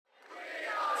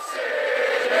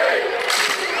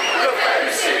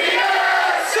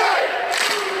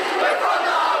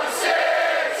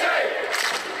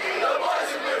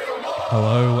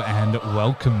Hello and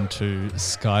welcome to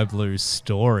Sky Blue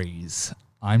Stories.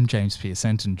 I'm James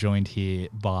Pearcenton, joined here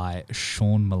by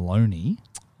Sean Maloney.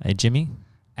 Hey, Jimmy.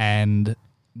 And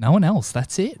no one else.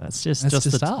 That's it. That's just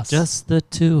us. Just the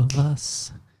two of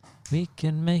us. We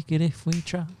can make it if we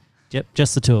try. Yep,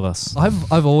 just the two of us.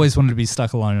 I've always wanted to be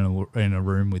stuck alone in a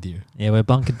room with you. Yeah, we're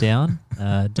bunkered down.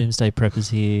 Doomsday Preppers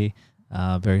here.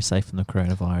 Very safe from the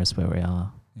coronavirus where we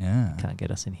are. Yeah. Can't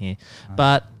get us in here.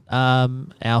 But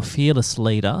our fearless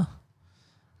leader,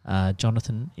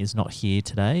 Jonathan, is not here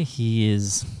today. He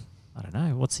is, I don't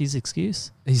know, what's his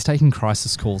excuse? He's taking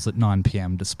crisis calls at 9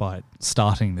 p.m. despite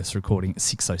starting this recording at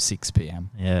 6:06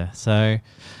 p.m. Yeah, so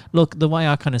look, the way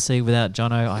I kind of see without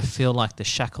Jono, I feel like the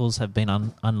shackles have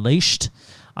been unleashed.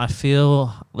 I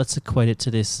feel, let's equate it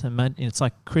to this. It's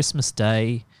like Christmas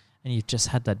Day and you've just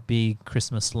had that big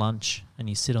Christmas lunch and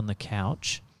you sit on the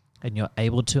couch and you're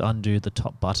able to undo the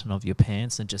top button of your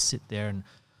pants and just sit there and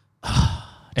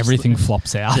everything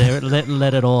flops out.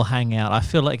 let it all hang out. I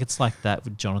feel like it's like that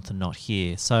with Jonathan not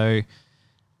here. So,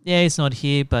 yeah, he's not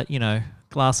here, but, you know,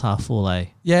 glass half full, eh?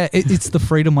 Yeah, it's the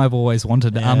freedom I've always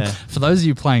wanted. Yeah. For those of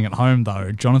you playing at home,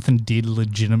 though, Jonathan did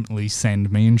legitimately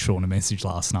send me and Sean a message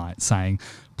last night saying,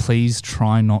 please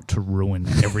try not to ruin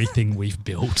everything we've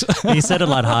built. He said it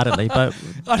lightheartedly, but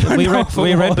we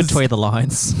read between the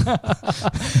lines.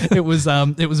 It was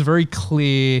a very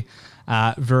clear,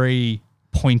 very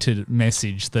pointed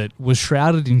message that was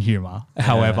shrouded in humour,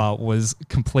 however, was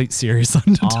complete serious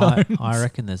undertones. I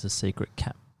reckon there's a secret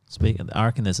I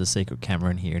reckon there's a secret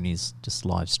camera in here and he's just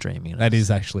live streaming. That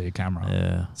is actually a camera.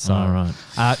 Yeah. So, all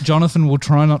right. Jonathan will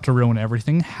try not to ruin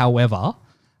everything. However,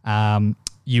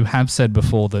 you have said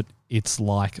before that it's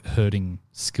like hurting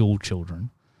school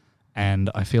children. And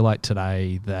I feel like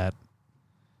today that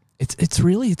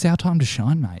it's our time to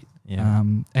shine, mate. Yeah.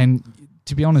 And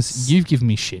to be honest, you've given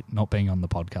me shit not being on the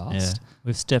podcast.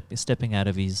 Yeah. We're stepping out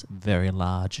of his very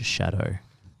large shadow.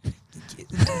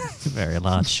 Very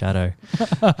large shadow.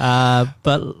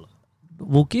 But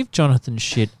we'll give Jonathan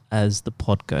shit as the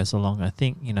pod goes along. I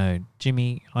think, you know,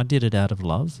 Jimmy, I did it out of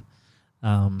love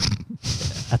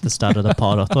at the start of the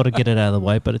pod. I thought I'd get it out of the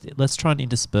way, but let's try and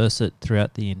intersperse it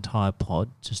throughout the entire pod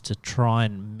just to try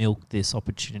and milk this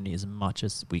opportunity as much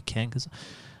as we can, because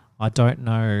I don't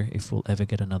know if we'll ever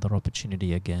get another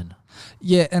opportunity again.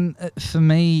 Yeah, and for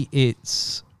me,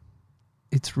 it's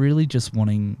really just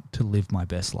wanting to live my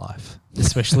best life,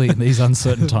 especially in these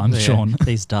uncertain times, Sean.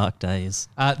 These dark days.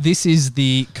 This is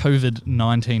the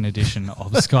COVID-19 edition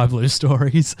of Sky Blue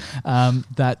Stories.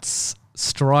 That's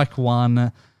strike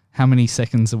one. How many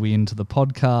seconds are we into the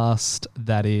podcast?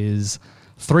 That is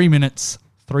 3 minutes,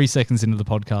 3 seconds into the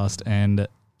podcast, and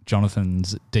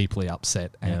Jonathan's deeply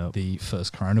upset at the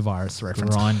first coronavirus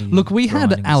reference. Look, we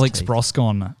had Alex Brosk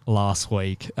on last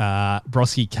week.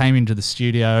 Brosky came into the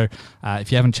studio.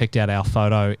 If you haven't checked out our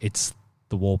photo, it's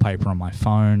the wallpaper on my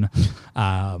phone.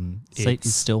 Seat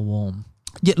is still warm.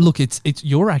 Yeah, look, it's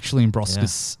you're actually in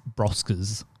Brosk's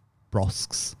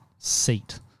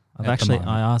seat.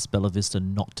 I asked Bella Vista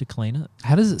not to clean it.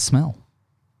 How does it smell?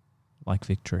 Like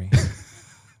victory.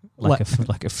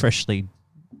 like a freshly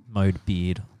mowed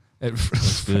beard.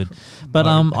 It's good. But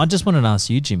I just wanted to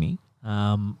ask you, Jimmy,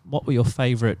 what were your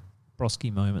favourite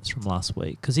Brosky moments from last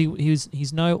week? Because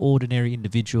he's no ordinary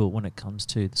individual when it comes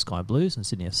to the Sky Blues and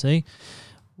Sydney FC.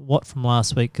 What from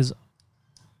last week? Because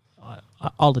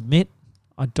I'll admit,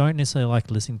 I don't necessarily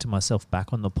like listening to myself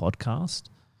back on the podcast.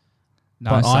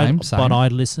 No, same. But I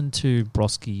listened to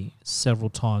Brosky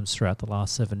several times throughout the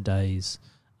last 7 days.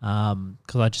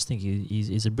 Because I just think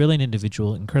he's a brilliant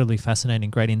individual, incredibly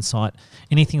fascinating, great insight.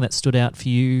 Anything that stood out for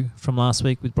you from last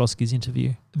week with Brosky's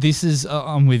interview? This is,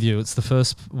 I'm with you. It's the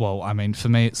first, for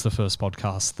me, it's the first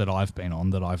podcast that I've been on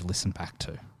that I've listened back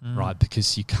to, right?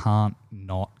 Because you can't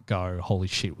not go, holy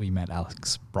shit, we met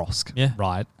Alex Brosk,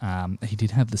 right? He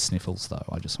did have the sniffles, though.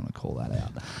 I just want to call that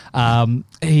out.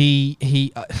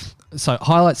 So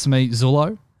highlights to me,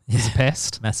 Zullo. He's a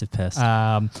pest. Massive pest.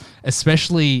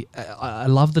 Especially, I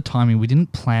love the timing. We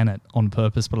didn't plan it on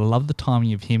purpose, but I love the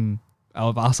timing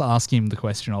of us asking him the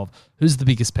question of who's the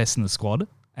biggest pest in the squad,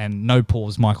 and no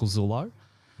pause, Michael Zullo.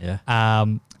 Yeah.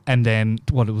 And then,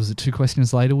 what was it, 2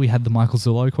 questions later, we had the Michael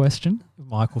Zullo question.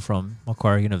 Michael from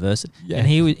Macquarie University. Yeah, and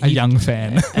he was a young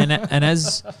fan. And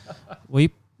as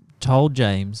we told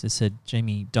James, they said,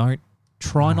 Jamie, don't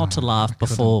try not to laugh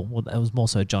before. Well, it was more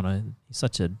so Jono. He's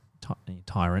such a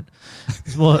tyrant.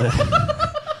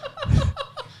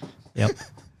 Yep.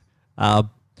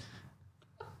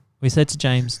 We said to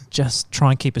James, just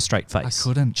try and keep a straight face. I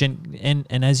couldn't.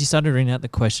 And as you started reading out the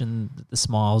question, the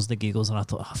smiles, the giggles, and I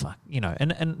thought, oh, fuck, you know,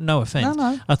 and no offense.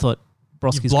 No. I thought,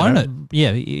 Broski's blown it.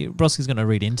 Yeah, Broski's going to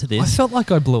read into this. I felt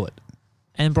like I blew it.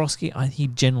 And Broski, he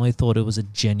genuinely thought it was a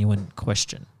genuine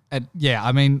question. Yeah,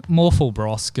 I mean, more for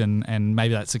Brosk, and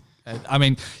maybe that's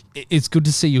it's good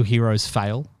to see your heroes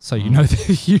fail, so you know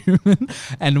they're human.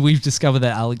 And we've discovered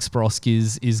that Alex Brosk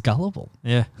is gullible.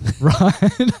 Yeah. Right?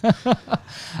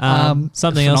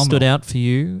 Something else stood out for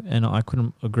you, and I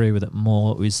couldn't agree with it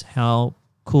more, was how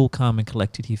cool, calm, and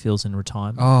collected he feels in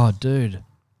retirement. Oh, dude.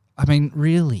 I mean,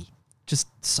 really. Just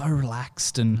so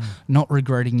relaxed and not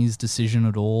regretting his decision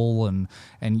at all. And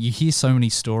you hear so many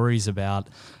stories about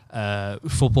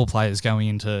football players going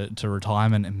into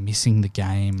retirement and missing the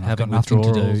game. And Having I've got nothing to do.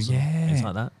 withdrawals and Yeah. things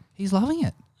like that. He's loving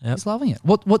it. Yep. He's loving it.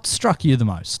 What struck you the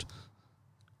most?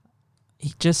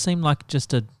 He just seemed like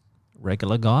just a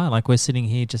regular guy. Like, we're sitting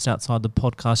here just outside the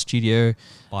podcast studio,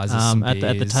 Buys us some at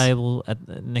the beers. table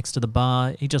next to the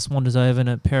bar. He just wanders over in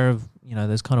a pair of,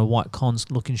 those kind of white cons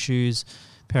looking shoes,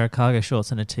 pair of cargo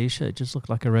shorts and a t-shirt. Just looked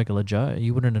like a regular Joe.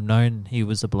 You wouldn't have known he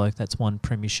was a bloke that's won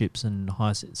premierships and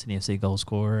highest Sydney FC goal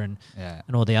scorer and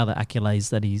all the other accolades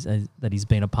that he's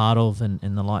been a part of and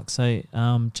the like. So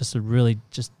just a really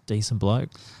just decent bloke.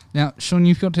 Now, Sean,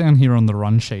 you've got down here on the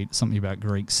run sheet something about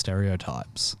Greek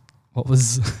stereotypes. What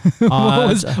was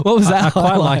what was that? I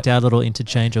quite liked our little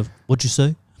interchange of "What'd you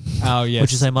say?" Oh yes.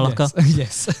 What'd you say, Malaka?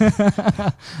 Yes.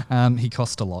 He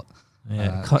cost a lot.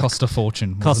 Yeah, cost a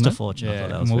fortune. Cost a wasn't it? fortune. I Yeah, thought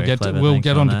that and was we'll very get clever. we'll Thank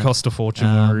get you on on to that. cost a fortune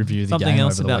when we review the Something game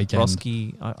else over the about weekend.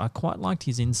 Broski, I quite liked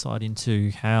his insight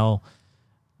into how,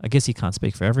 I guess he can't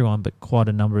speak for everyone, but quite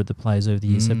a number of the players over the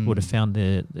years would have found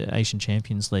the Asian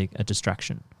Champions League a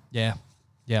distraction. Yeah,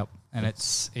 and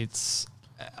it's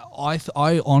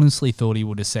I honestly thought he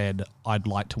would have said, "I'd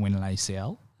like to win an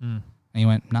ACL," and he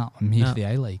went, "No, I'm here for the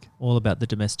A-League." All about the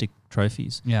domestic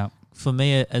trophies. Yeah. For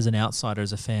me, as an outsider,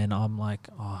 as a fan, I'm like,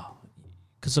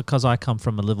 because I come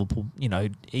from a Liverpool,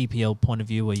 EPL point of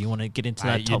view where you want to get into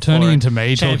that top you're turning four into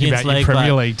me talking Champions about your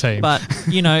Premier League team. But,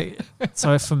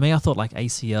 so for me, I thought like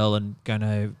ACL and going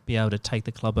to be able to take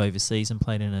the club overseas and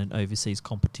play in an overseas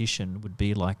competition would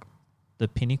be like the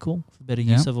pinnacle, for better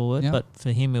use of a word. Yeah. But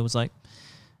for him, it was like,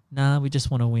 nah, we just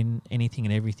want to win anything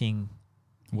and everything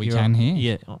we can here.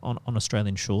 Yeah, on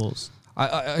Australian shores.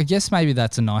 I guess maybe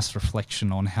that's a nice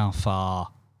reflection on how far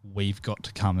we've got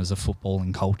to come as a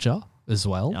footballing culture as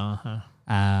well.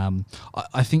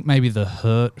 I think maybe the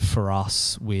hurt for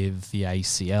us with the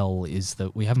ACL is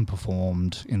that we haven't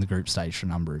performed in the group stage for a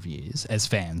number of years, as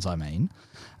fans, I mean.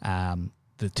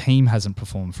 The team hasn't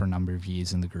performed for a number of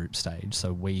years in the group stage,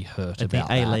 so we hurt about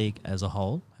the that. A-League as a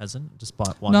whole hasn't,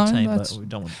 despite one team, but we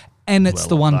don't want and it's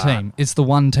the one team. It's the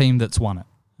one team that's won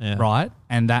it, right?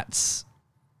 And that's,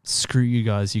 screw you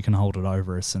guys, you can hold it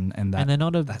over us, and that. And they're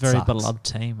not a very sucks. beloved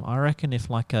team. I reckon if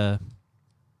like a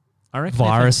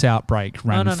virus outbreak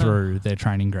ran through their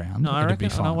training ground, it'd be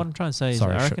fine. What I'm trying to say is,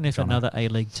 I reckon if another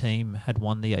A-League team had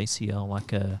won the ACL,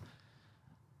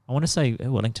 I want to say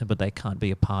Wellington, but they can't be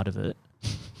a part of it.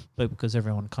 But because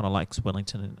everyone kind of likes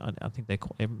Wellington, and I think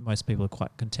most people are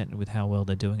quite content with how well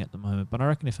they're doing at the moment. But I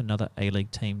reckon if another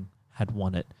A-League team had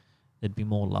won it, there'd be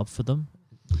more love for them.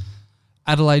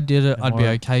 Adelaide did it, I'd be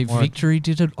okay. Victory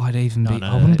did it, I'd even be.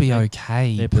 I wouldn't be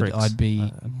okay, but I'd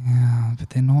be. But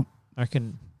they're not. I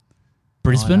reckon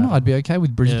Brisbane, I'd be okay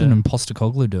with Brisbane and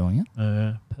Postecoglou doing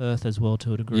it. Perth as well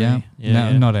to a degree.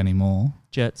 Yeah, not anymore.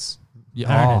 Jets.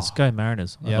 Mariners. Go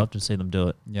Mariners. I'd love to see them do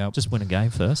it. Just win a game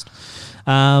first.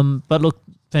 But look,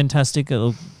 fantastic.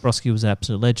 Broski was an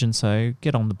absolute legend. So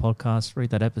get on the podcast, read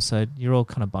that episode. You're all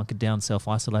kind of bunkered down,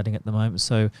 self-isolating at the moment.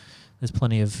 So there's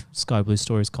plenty of Sky Blue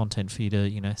Stories content for you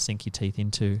to, sink your teeth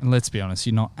into. And let's be honest,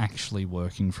 you're not actually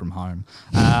working from home.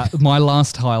 My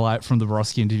last highlight from the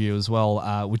Broski interview as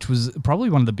well, which was probably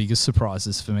one of the biggest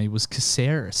surprises for me, was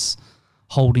Caceres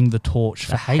holding the torch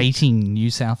for hating New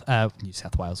South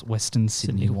Wales, Western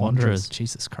Sydney Wanderers.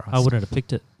 Jesus Christ. I wouldn't have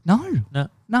picked it. No,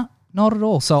 not at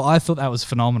all. So I thought that was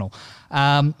phenomenal.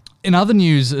 In other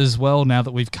news as well, now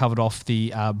that we've covered off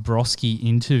the Broski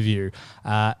interview,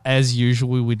 as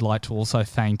usual, we'd like to also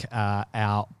thank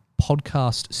our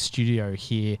podcast studio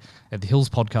here at the Hills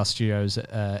Podcast Studios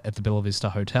at the Bella Vista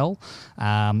Hotel.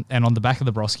 And on the back of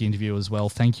the Broski interview as well,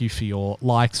 thank you for your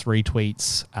likes,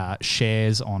 retweets,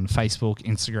 shares on Facebook,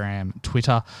 Instagram,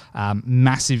 Twitter.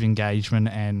 Massive engagement,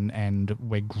 and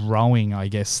we're growing, I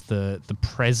guess, the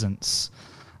presence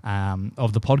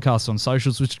of the podcast on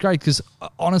socials, which is great because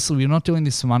honestly, we're not doing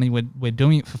this for money. We're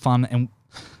doing it for fun, and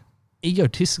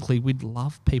egotistically, we'd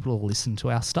love people to listen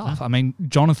to our stuff. I mean,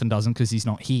 Jonathan doesn't because he's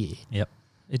not here. Yep.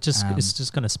 It's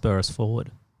just going to spur us forward.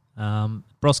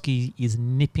 Broski is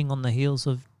nipping on the heels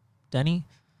of Danny.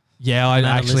 Yeah, I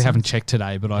actually haven't checked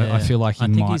today, but I feel like he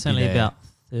might be I think he's only there. about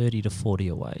 30 to 40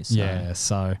 away.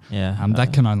 So, that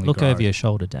can only look grow. over your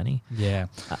shoulder, Danny. Yeah.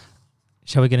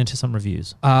 Shall we get into some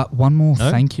reviews? One more No?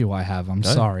 thank you I have. I'm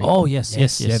sorry. Oh, yes.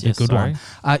 The good sorry.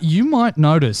 one. You might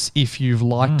notice if you've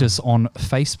liked us on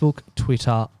Facebook,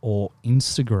 Twitter, or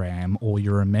Instagram, or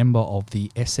you're a member of the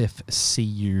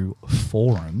SFCU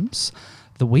forums,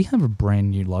 that we have a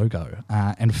brand new logo.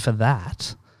 And for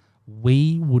that,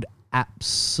 we would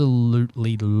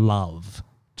absolutely love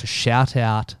to shout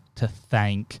out, to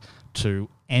thank, to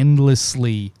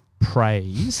endlessly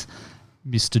praise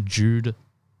Mr. Jude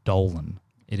Dolan.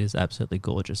 It is absolutely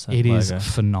gorgeous. It logo. is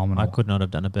phenomenal. I could not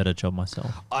have done a better job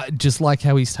myself. Just like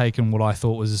how he's taken what I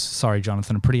thought was, sorry,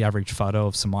 Jonathan, a pretty average photo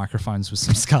of some microphones with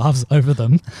some scarves over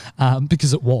them,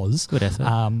 because it was. Good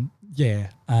effort.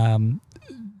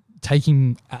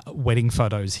 Taking wedding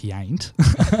photos, he ain't,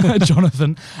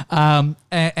 Jonathan,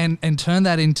 and turn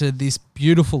that into this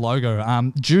beautiful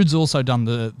logo. Jude's also done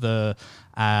the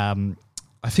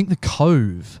I think the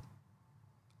Cove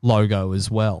logo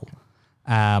as well.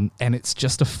 And it's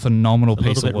just a phenomenal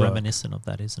piece of work. A little bit reminiscent of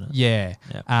that, isn't it? Yeah.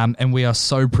 And we are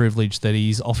so privileged that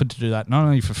he's offered to do that not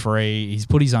only for free, he's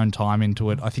put his own time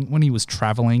into it. I think when he was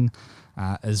traveling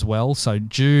as well. So,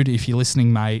 Jude, if you're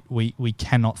listening, mate, we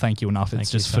cannot thank you enough. It's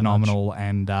just phenomenal. Much.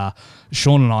 And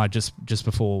Sean and I, just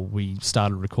before we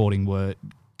started recording, were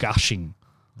gushing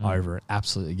over it.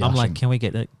 Absolutely gushing. I'm like, can we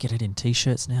get it in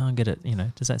T-shirts now and get it,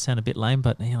 does that sound a bit lame?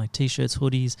 But, like T-shirts,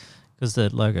 hoodies, because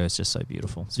the logo is just so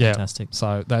beautiful. It's fantastic.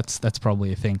 So that's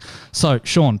probably a thing. So,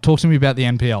 Sean, talk to me about the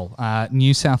NPL.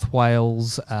 New South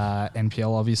Wales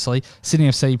NPL, obviously. Sydney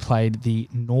FC played the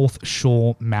North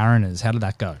Shore Mariners. How did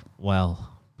that go? Well,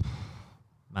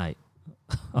 mate,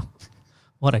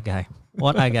 what a game.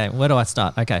 What a game. Where do I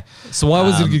start? Okay. So why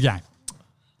was it a good game?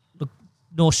 Look,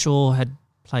 North Shore had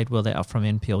played well. They're up from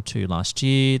NPL 2 last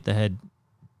year. They had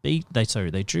they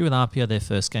drew with RPO their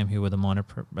first game, who were the minor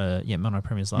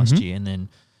premiers last year, and then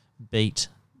beat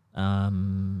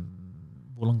Wollongong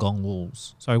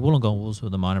Wolves. Sorry, Wollongong Wolves were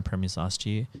the minor premiers last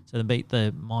year. So they beat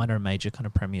the minor and major kind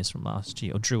of premiers from last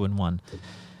year, or drew and won.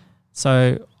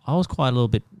 So I was quite a little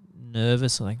bit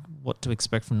nervous, like what to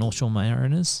expect from North Shore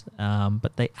Mariners,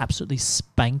 but they absolutely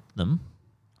spanked them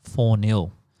 4-0.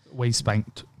 We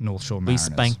spanked North Shore Mariners.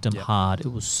 We spanked them hard.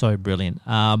 It was so brilliant.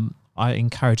 I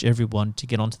encourage everyone to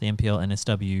get onto the NPL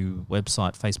NSW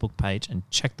website, Facebook page, and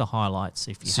check the highlights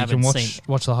if you haven't seen.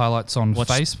 Watch the highlights on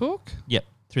Facebook? Yep,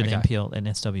 through the NPL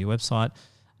NSW website.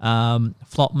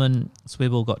 Flopman,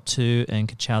 Swibble got 2, and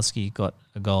Kachowski got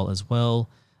a goal as well.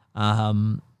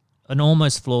 An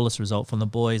almost flawless result from the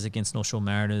boys against North Shore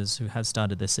Mariners, who have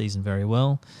started their season very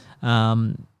well.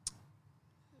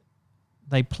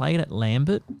 They played at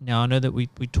Lambert. Now, I know that we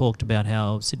talked about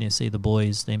how Sydney FC, the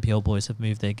NPL boys, have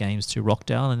moved their games to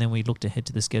Rockdale, and then we looked ahead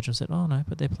to the schedule and said, oh, no,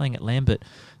 but they're playing at Lambert.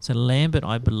 So Lambert,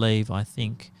 I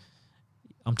think,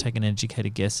 I'm taking an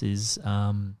educated guess, is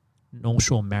North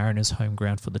Shore Mariners' home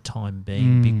ground for the time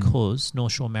being, because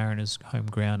North Shore Mariners' home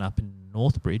ground up in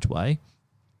Northbridge Way,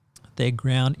 their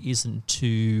ground isn't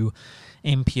to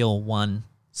NPL 1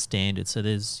 standard. So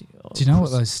there's... Do you know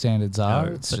what those standards are?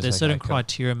 No, but there's certain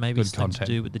criteria, maybe something to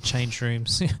do with the change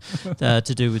rooms, to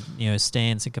do with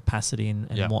stands and capacity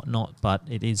and whatnot, but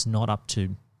it is not up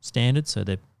to standard. So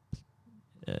the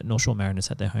North Shore Mariners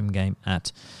had their home game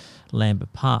at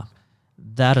Lambert Park.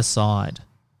 That aside,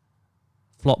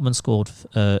 Flopman scored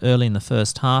early in the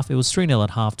first half. It was 3-0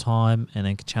 at half-time, and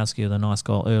then Kachowski with a nice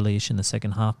goal early-ish in the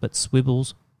second half, but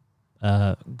Swibble's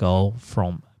goal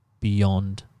from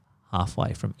beyond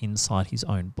halfway, from inside his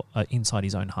own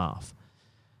half.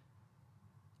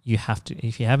 You have to,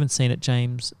 if you haven't seen it,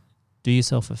 James, do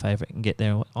yourself a favour and get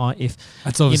there.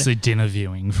 That's obviously dinner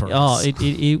viewing for us.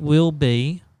 It will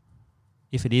be,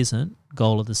 if it isn't,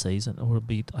 goal of the season, or it'll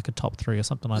be like a top 3 or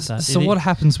something like that. So what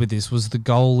happens with this? Was the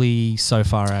goalie so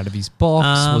far out of his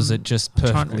box? Was it just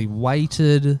perfectly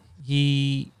weighted?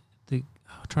 I'm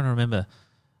trying to remember.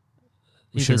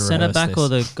 Either centre back or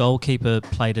the goalkeeper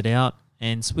played it out.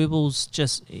 And Swibble's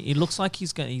it looks like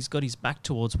he's got his back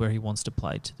towards where he wants to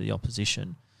play, to the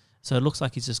opposition. So it looks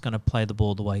like he's just going to play the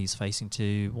ball the way he's facing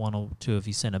to one or two of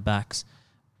his centre backs.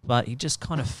 But he just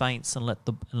kind of feints and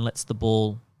lets the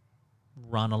ball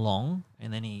run along,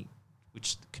 and then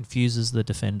which confuses the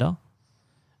defender.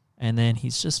 And then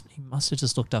he must have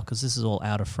just looked up, because this is all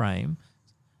out of frame.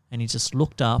 And he just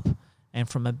looked up, and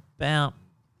from about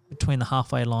between the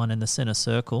halfway line and the centre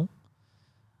circle,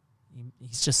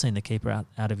 he's just seen the keeper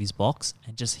out of his box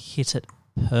and just hit it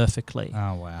perfectly.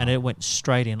 Oh, wow. And it went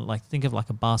straight in, think of like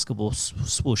a basketball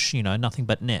swoosh, nothing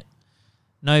but net.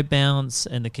 No bounce,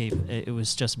 and the keeper, it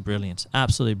was just brilliant,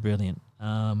 absolutely brilliant.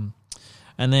 And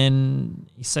And then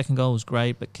his second goal was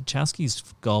great, but Kachowski's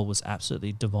goal was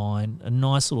absolutely divine. A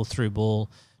nice little through ball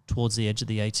towards the edge of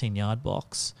the 18-yard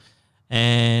box.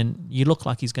 And you look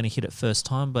like he's going to hit it first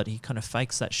time, but he kind of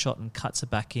fakes that shot and cuts it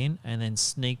back in and then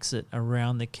sneaks it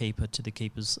around the keeper to the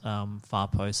keeper's far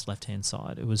post left-hand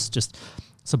side. It was just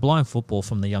sublime football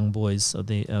from the young boys, of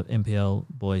the NPL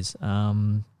boys.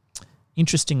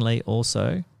 Interestingly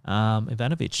also,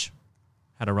 Ivanovic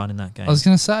had a run in that game. I was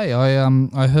going to say,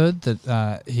 I heard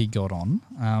that he got on.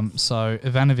 So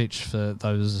Ivanovic, for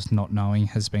those not knowing,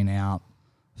 has been out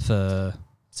for...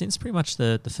 Since pretty much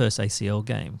the first ACL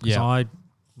game. Because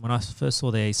when I first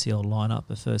saw the ACL lineup,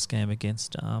 the first game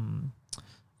against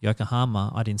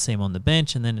Yokohama, I didn't see him on the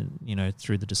bench. And then,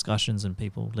 through the discussions and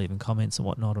people leaving comments and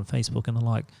whatnot on Facebook and the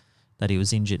like, that he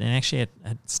was injured. And actually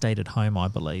had stayed at home, I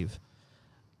believe.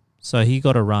 So he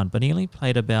got a run. But he only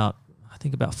played about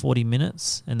 40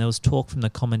 minutes. And there was talk from the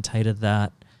commentator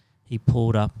that he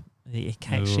pulled up. He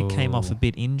actually came off a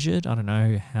bit injured. I don't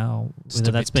know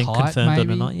whether that's been confirmed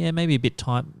or not. Yeah, maybe a bit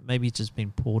tight. Maybe it's just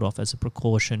been pulled off as a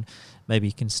precaution. Maybe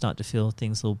you can start to feel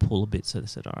things will pull a bit. So they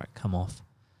said, all right, come off.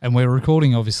 And we're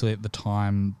recording, obviously, at the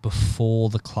time before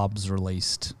the clubs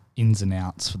released ins and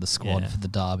outs for the squad for the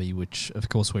derby, which, of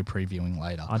course, we're previewing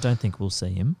later. I don't think we'll see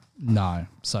him. No.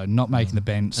 So not making the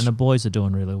bench. And the boys are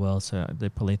doing really well, so they're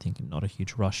probably thinking not a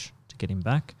huge rush to get him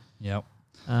back. Yep.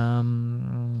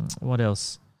 What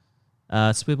else?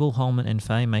 Swibble, Holman and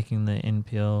Fay making the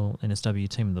NPL NSW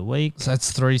Team of the Week. So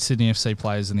that's 3 Sydney FC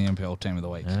players in the NPL Team of the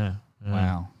Week. Yeah.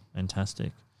 Wow.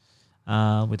 Fantastic.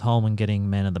 With Holman getting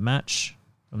man of the match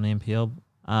from the NPL.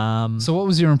 So what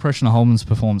was your impression of Holman's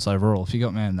performance overall? If you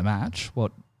got man of the match,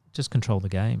 what? Just control the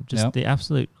game. Just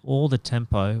all the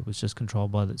tempo was just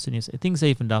controlled by the Sydney FC. Things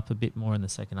evened up a bit more in the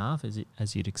second half,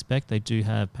 as you'd expect. They do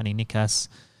have Pani Nikas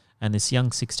and this young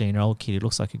 16-year-old kid who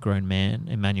looks like a grown man,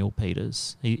 Emmanuel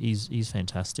Peters. He's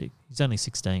fantastic. He's only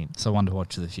 16. So one to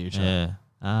watch for the future.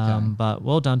 Yeah. But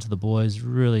well done to the boys.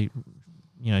 Really,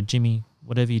 Jimmy,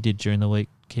 whatever you did during the week,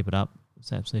 keep it up.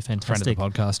 It's absolutely fantastic. Friend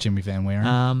of the podcast, Jimmy Van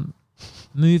Weeren.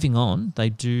 Moving on, they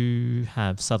do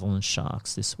have Sutherland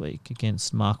Sharks this week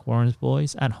against Mark Warren's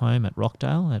boys at home at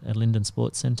Rockdale at Linden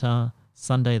Sports Centre.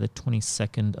 Sunday, the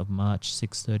 22nd of March,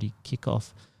 6:30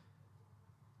 kickoff.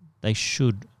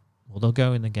 They'll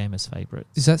go in the game as favourites.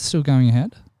 Is that still going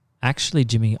ahead? Actually,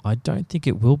 Jimmy, I don't think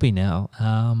it will be now.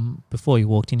 Before you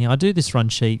walked in here, I do this run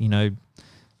sheet,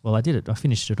 I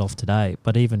finished it off today,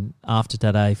 but even after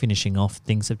today, finishing off,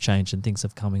 things have changed and things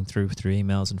have coming through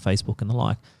emails and Facebook and the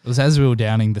like. It was as we were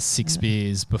downing the 6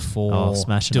 beers before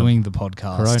doing the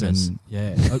podcast. Coronas. And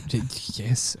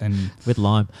yes. And with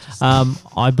lime.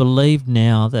 I believe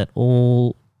now that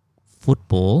all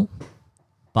football,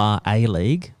 bar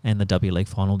A-League and the W League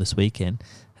final this weekend,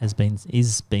 is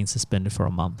being suspended for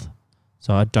a month.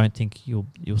 So I don't think you'll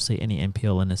see any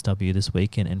NPL NSW this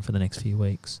weekend and for the next few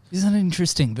weeks. Isn't it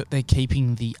interesting that they're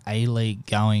keeping the A-League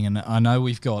going? And I know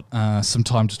we've got some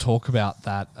time to talk about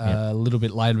that a little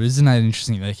bit later. But isn't that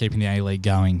interesting that they're keeping the A-League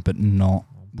going but not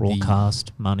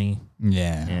broadcast money?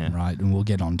 Yeah, right. And we'll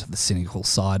get on to the cynical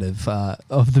side of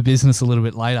the business a little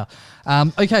bit later.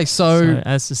 Okay, so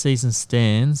as the season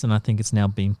stands, and I think it's now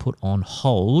been put on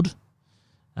hold,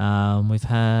 we've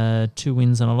had 2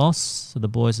 wins and a loss. So the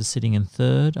boys are sitting in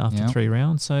third after 3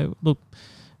 rounds. So, look,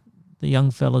 the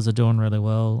young fellas are doing really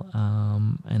well,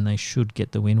 and they should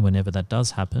get the win whenever that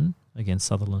does happen against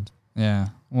Sutherland. Yeah.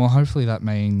 Well, hopefully that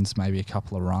means maybe a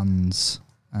couple of runs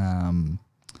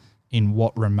in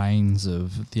what remains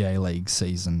of the A-League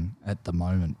season at the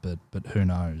moment, but who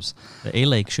knows? The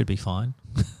E-League should be fine.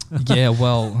 They're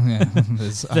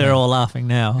all laughing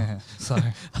now. Yeah, so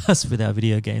us with our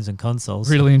video games and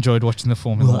consoles. Really enjoyed watching the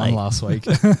Formula 1 last week.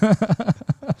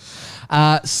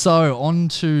 So on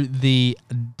to the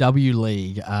W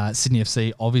League. Sydney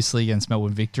FC obviously against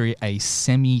Melbourne Victory, a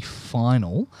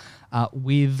semi-final.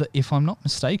 With, if I'm not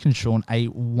mistaken, Sean, a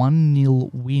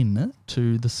 1-0 win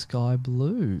to the Sky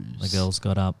Blues. The girls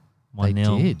got up 1-0.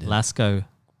 They did. Lasco,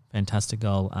 fantastic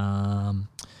goal.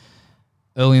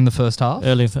 Early in the first half?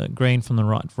 Early for Green from the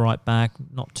right back,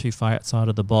 not too far outside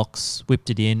of the box, whipped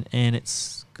it in, and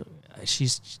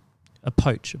she's a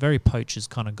very poacher's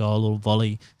kind of goal, a little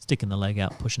volley, sticking the leg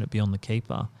out, pushing it beyond the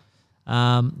keeper.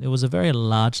 It was a very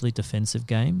largely defensive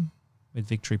game with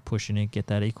Victory pushing it, get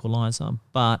that equaliser,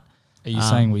 but... Are you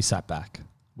saying we sat back?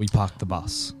 We parked the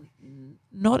bus?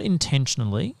 Not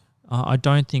intentionally. I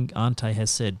don't think Ante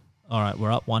has said, all right,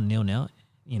 we're up 1-0 now,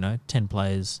 10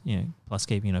 players, plus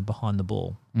keep, behind the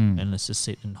ball, and let's just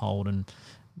sit and hold and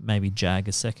maybe jag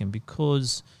a second,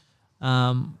 because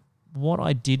what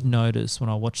I did notice when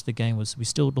I watched the game was we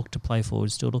still looked to play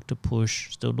forward, still looked to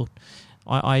push, still looked.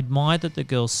 I admired that the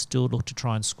girls still looked to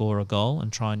try and score a goal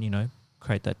and try and,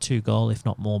 create that 2-goal, if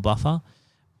not more, buffer.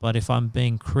 But if I'm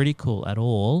being critical at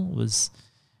all, was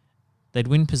they'd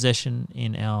win possession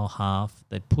in our half,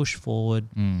 they'd push forward,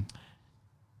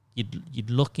 you'd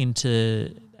look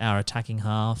into our attacking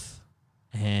half,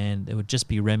 and it would just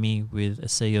be Remy with a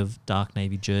sea of dark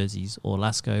navy jerseys or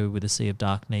Lasco with a sea of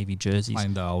dark navy jerseys.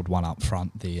 Playing the old one up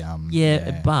front.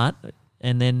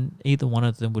 And then either one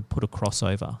of them would put a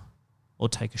crossover or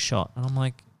take a shot. And I'm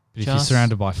like, but if you're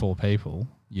surrounded by 4 people,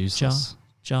 useless.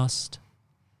 Just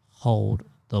hold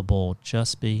the ball.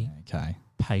 Just be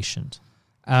patient.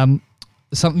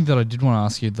 Something that I did want to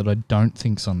ask you that I don't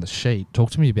think's on the sheet.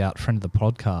 Talk to me about friend of the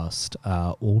podcast,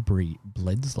 Aubrey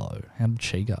Bledsoe. How did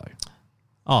she go?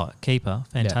 Oh, keeper,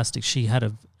 fantastic. Yeah. She had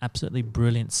an absolutely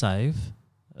brilliant save,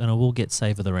 and I will get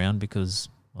save of the round because,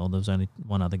 well, there was only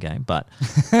one other game. But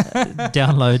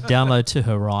download to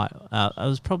her right. It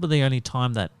was probably the only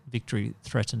time that Victory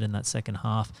threatened in that second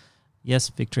half. Yes,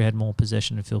 Victory had more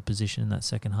possession and field position in that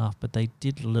second half, but they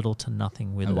did little to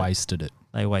nothing with it.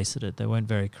 They wasted it. They weren't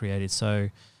very creative. So,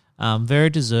 very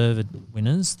deserved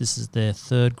winners. This is their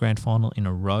 3rd grand final in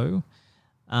a row.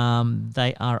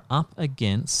 They are up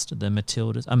against the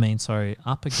Matildas.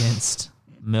 Up against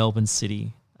Melbourne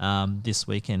City this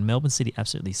weekend. Melbourne City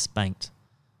absolutely spanked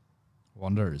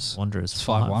Wanderers. It's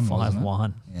 5-1,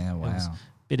 5-1. Yeah, wow. It was a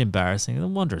bit embarrassing. The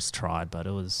Wanderers tried, but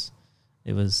it was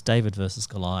David versus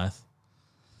Goliath.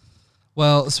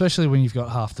 Well, especially when you've got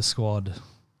half the squad.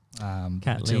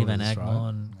 Catley, Van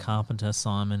Agmon, right? Carpenter,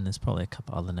 Simon. There's probably a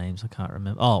couple other names I can't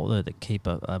remember. Oh, the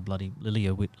keeper, bloody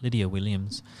Lydia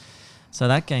Williams. So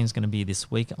that game's going to be this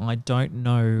week. I don't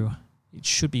know. It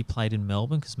should be played in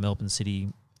Melbourne because Melbourne City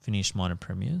finished minor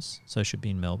premiers, so it should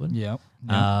be in Melbourne. Yep.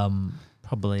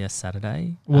 Probably a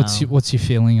Saturday. What's your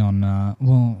feeling on?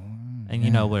 And you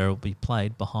know where it'll be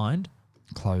played behind.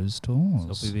 Closed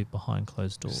doors. So it'll be behind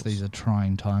closed doors. These are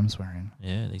trying times we're in.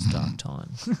 Yeah, these dark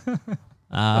times.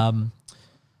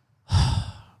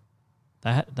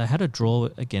 They had a draw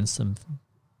against them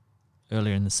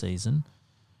earlier in the season.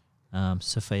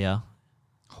 Sofia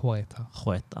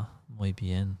Huerta. Muy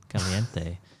bien.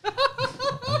 Caliente.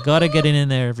 I've got to get in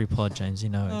there every pod, James.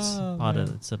 It's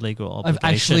it's a legal obligation.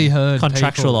 I've actually heard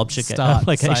contractual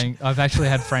obligation. I've actually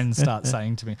had friends start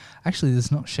saying to me, actually,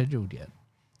 it's not scheduled yet.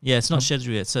 Yeah, it's not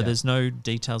scheduled yet, so there's no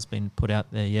details being put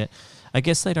out there yet. I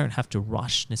guess they don't have to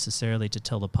rush necessarily to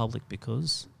tell the public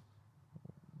because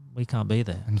we can't be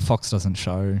there. And Fox doesn't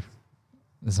show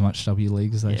as much W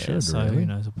League as they should, so, really.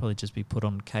 It'll probably just be put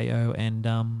on KO and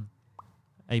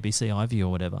ABC iView or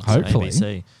whatever. Hopefully. So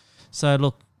ABC. So,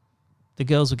 look, the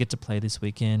girls will get to play this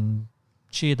weekend.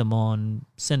 Cheer them on.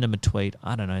 Send them a tweet.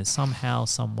 I don't know. Somehow,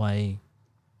 some way,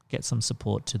 get some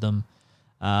support to them.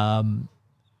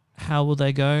 How will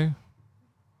they go?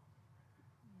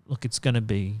 Look, it's going to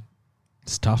be...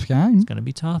 It's a tough game. It's going to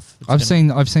be tough. I've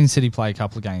seen City play a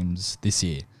couple of games this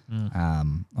year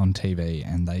on TV,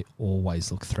 and they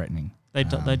always look threatening. They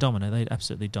dominate. They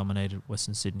absolutely dominated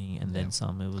Western Sydney, and then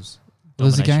some. There was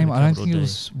a game. I don't think it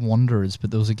was Wanderers, but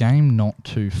there was a game not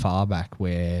too far back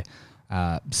where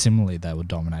similarly they were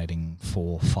dominating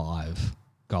 4-5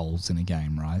 goals in a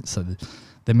game. Right, so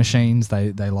the machines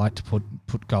they like to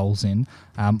put goals in.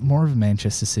 More of a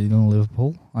Manchester City than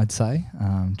Liverpool, I'd say,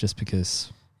 just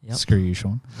because. Yep. Screw you,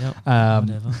 Sean. Yep.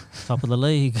 Whatever. Top of the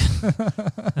league.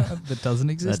 That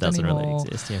doesn't exist That doesn't anymore. really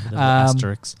exist, with the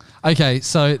asterisks. Okay,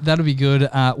 so that'll be good.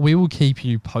 We will keep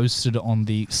you posted on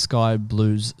the Sky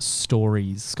Blues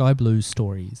stories.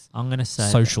 I'm going to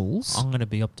say... Socials. I'm going to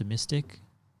be optimistic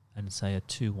and say a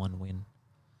 2-1 win.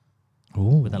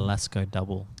 Ooh. With a Lasco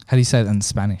double. How do you say that in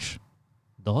Spanish?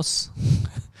 Dos.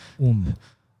 Un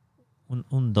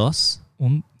dos.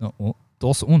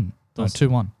 Dos.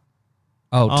 2-1.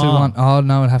 Oh, 2-1. Oh,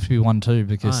 no, it'd have to be 1-2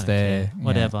 because they're...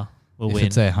 Whatever. We'll if win.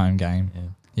 It's their home game. Yeah.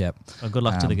 Yep. Well, good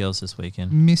luck to the girls this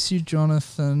weekend. Miss you,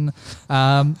 Jonathan.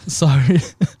 So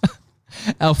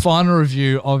our final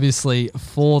review, obviously,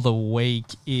 for the week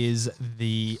is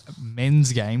the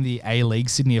men's game, the A-League,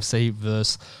 Sydney FC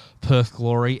versus Perth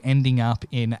Glory, ending up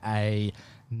in a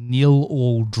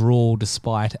 0-0 draw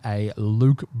despite a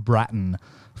Luke Bratton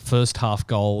first half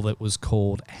goal that was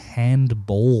called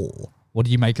handball. What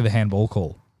do you make of the handball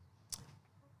call?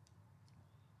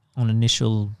 On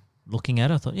initial looking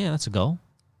at it, I thought, yeah, that's a goal.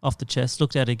 Off the chest,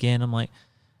 looked at it again. I'm like,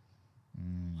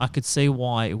 I could see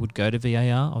why it would go to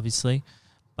VAR, obviously.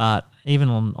 But even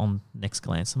on next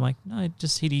glance, I'm like, no, it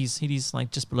just hit his like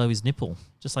just below his nipple,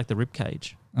 just like the rib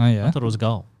cage. Oh, yeah? I thought it was a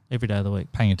goal every day of the week.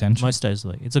 Paying attention? Most days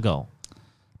of the week. It's a goal.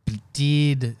 But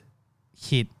did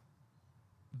hit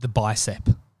the bicep.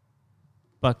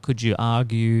 But could you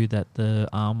argue that the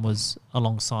arm was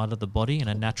alongside of the body in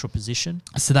a natural position?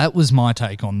 So that was my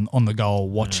take on the goal.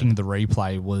 Watching the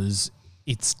replay was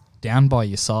it's down by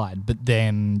your side, but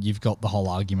then you've got the whole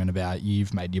argument about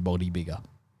you've made your body bigger.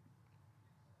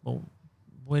 Well,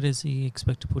 where does he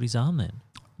expect to put his arm then?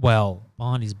 Well,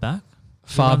 Behind his back?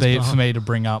 far be it for me to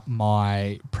bring up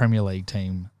my Premier League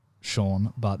team,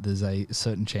 Sean, but there's a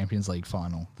certain Champions League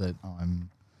final that I'm...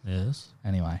 Yes.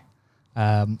 Anyway.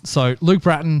 So Luke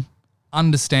Bratton,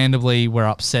 understandably, we're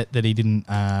upset that he didn't...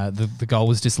 the goal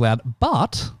was disallowed,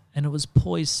 but... And it was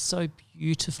poised so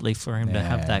beautifully for him to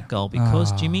have that goal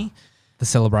because, Jimmy... The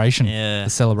celebration. Yeah.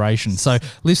 The celebration. So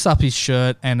lifts up his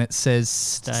shirt and it says,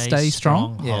 Stay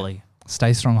strong. Holly. Yeah.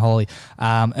 Stay strong, Holly.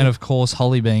 And of course,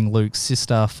 Holly being Luke's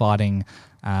sister fighting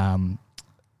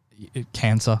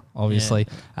cancer, obviously.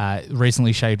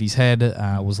 Recently shaved his head,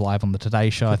 was live on the Today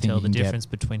Show. Could I think tell you the can difference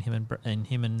between him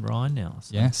and Ryan now.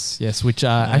 So. Yes, which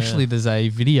actually there's a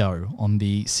video on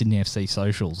the Sydney FC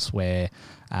socials where,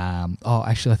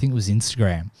 actually I think it was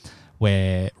Instagram,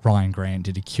 where Ryan Grant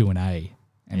did a Q&A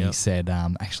and he said,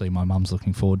 actually my mum's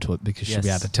looking forward to it because she'll be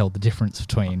able to tell the difference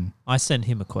between... I sent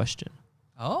him a question.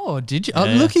 Oh, did you? Oh,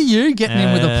 look at you getting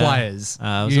in with the players. It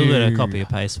was a little bit of copy and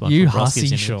paste one. You from hussy,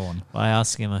 Broski's Sean. I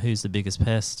asked him who's the biggest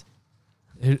pest.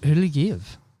 Who did he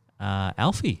give?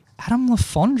 Alfie. Adam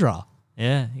Lafondra.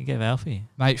 Yeah, he gave Alfie.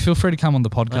 Mate, feel free to come on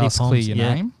the podcast, clear your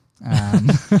name.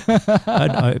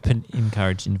 An open,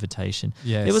 encouraged invitation.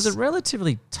 Yes. It was a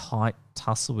relatively tight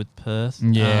tussle with Perth.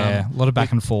 Yeah, a lot of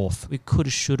back and forth. We could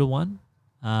have, should have won.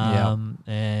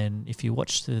 And if you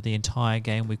watched the entire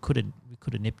game, we could have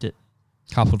nipped it.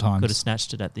 Couple times. Could have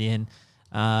snatched it at the end.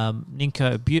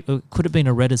 Ninko, could have been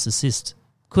a Redders assist.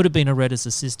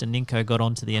 And Ninko got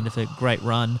on to the end of it. Great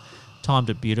run. Timed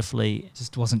it beautifully.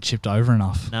 Just wasn't chipped over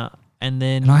enough. No. And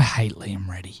then... And I hate Liam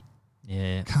Reddy.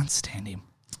 Yeah. Can't stand him.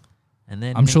 And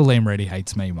then... I'm sure Liam Reddy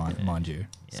hates me, mind you.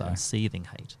 Yeah, So seething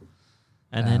hate.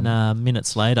 And then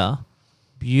minutes later,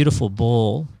 beautiful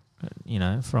ball,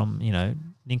 from,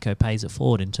 Ninko pays it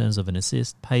forward in terms of an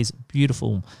assist. Pays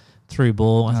beautiful... through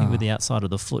ball, I think with the outside of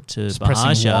the foot to just Bahaja.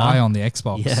 Pressing Y on the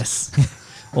Xbox. Yes.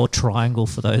 Or triangle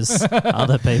for those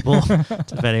other people,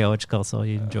 depending on which console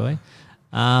you enjoy.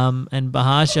 And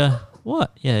Bahaja,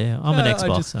 what? Yeah. I'm an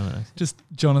Xbox. Just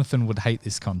Jonathan would hate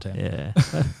this content. Yeah.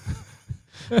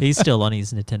 He's still on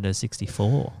his Nintendo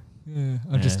 64. Yeah.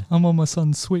 I'm on my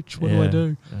son's Switch. What do I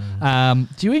do?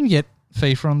 Do you even get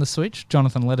FIFA on the Switch?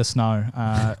 Jonathan, let us know.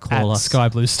 Call us. Sky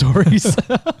Blue Stories.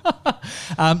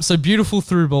 So beautiful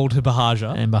through ball to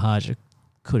Bahaja. And Bahaja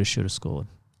could have, should have scored.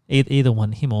 Either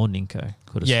one, him or Ninko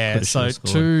could have. Yeah, so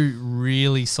scored. two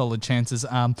really solid chances.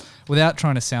 Without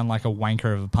trying to sound like a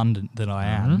wanker of a pundit that I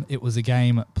am, it was a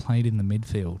game played in the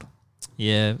midfield.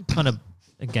 Yeah, kind of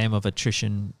a game of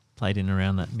attrition played in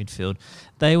around that midfield.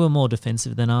 They were more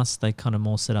defensive than us. They kind of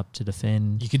more set up to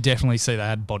defend. You could definitely see they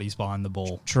had bodies behind the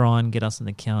ball. Try and get us in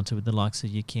the counter with the likes of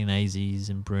Yukinazes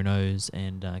and Brunos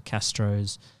and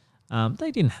Castros.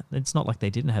 They didn't. It's not like they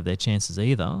didn't have their chances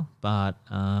either, but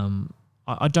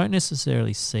I don't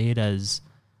necessarily see it as.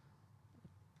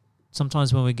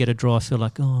 Sometimes when we get a draw, I feel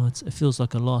like it feels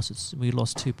like a loss. We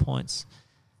lost 2 points.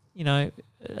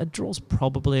 A draw's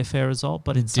probably a fair result,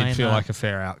 but it did feel like a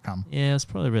fair outcome. Yeah, it's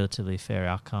probably a relatively fair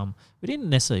outcome. We didn't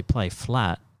necessarily play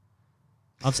flat.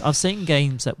 I've seen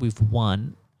games that we've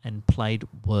won and played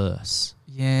worse.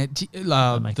 Yeah,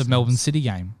 the Melbourne City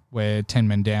game where 10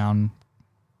 men down,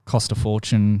 cost a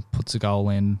fortune, puts a goal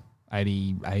in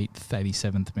 88th,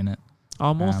 87th minute.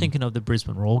 I'm more thinking of the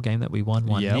Brisbane Roar game that we won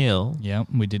 1-0. Yeah,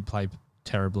 we did play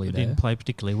terribly there. We didn't play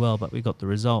particularly well, but we got the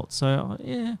result. So,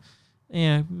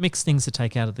 yeah, mixed things to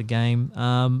take out of the game.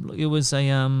 It was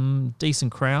a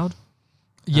decent crowd.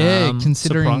 Yeah,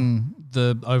 considering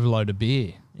the overload of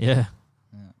beer. Yeah.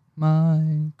 My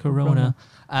Corona.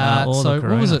 So Corona.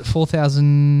 what was it,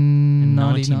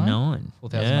 4,099? 4,099.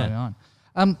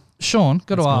 4,099. Sean,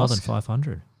 got to ask. More than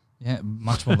 500. Yeah,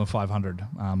 much more than 500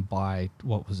 by,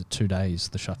 2 days,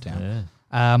 the shutdown.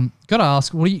 Yeah. Got to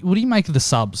ask, what do you make of the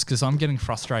subs? Because I'm getting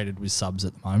frustrated with subs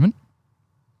at the moment.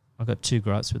 I got 2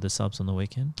 gripes with the subs on the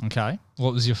weekend. Okay.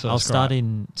 What was your first I'll start gripe?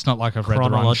 in... It's not like I've read the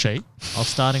wrong sheet. I'll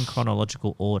start in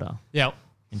chronological order. Yep.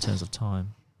 In terms of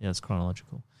time. Yeah, it's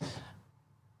chronological.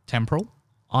 Temporal?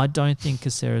 I don't think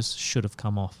Caceres should have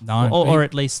come off. No. Or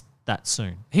at least that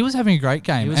soon. He was having a great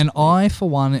game. And I, for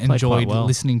one, enjoyed well.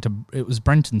 listening to... It was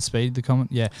Brenton Speed, the comment.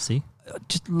 Yeah. See?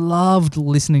 Just loved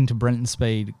listening to Brenton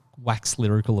Speed wax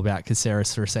lyrical about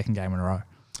Caceres for a second game in a row.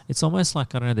 It's almost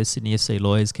like, I don't know, the Sydney FC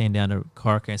lawyers came down to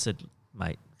Corica and said,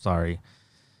 mate, sorry,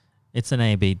 It's an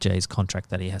ABJ's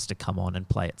contract that he has to come on and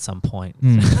play at some point.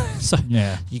 So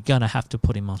you're gonna have to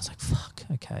put him on. It's like, fuck,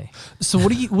 okay. So what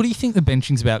do you think the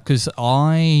benching's about? Because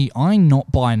I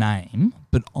not by name,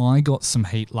 but I got some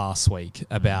heat last week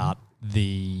about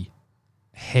the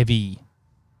heavy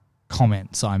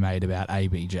comments I made about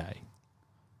ABJ.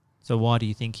 So why do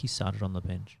you think he started on the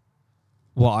bench?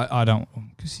 Well, I don't,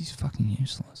 because he's fucking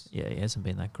useless. Yeah, he hasn't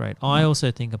been that great. I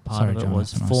also think a part of it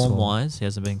was form-wise, he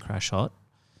hasn't been crash hot.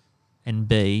 And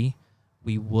B,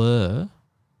 we were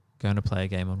going to play a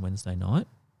game on Wednesday night.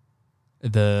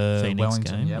 The Phoenix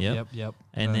Wellington game. Yep.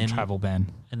 And then travel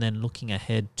ban. And then looking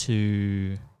ahead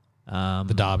to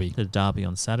the derby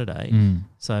on Saturday.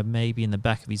 So maybe in the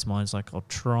back of his mind, it's like, I'll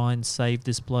try and save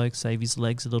this bloke, save his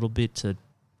legs a little bit to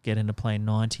get into playing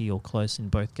 90 or close in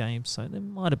both games. So there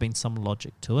might have been some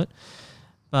logic to it.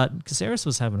 But Caceres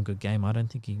was having a good game. I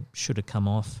don't think he should have come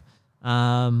off.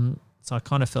 So I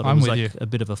kind of felt it was like a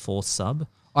bit of a forced sub.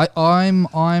 I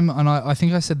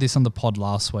think I said this on the pod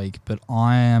last week, but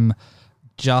I am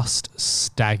just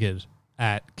staggered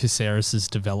at Caceres'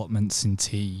 development since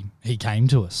he came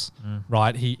to us.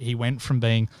 Right? He went from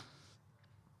being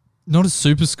not a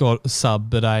super sub,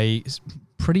 but a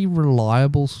pretty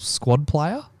reliable squad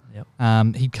player.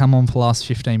 Yep. He'd come on for the last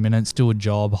 15 minutes, do a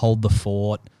job, hold the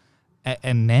fort,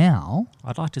 and now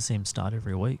I'd like to see him start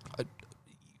every week.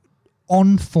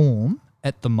 On form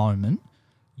at the moment,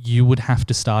 you would have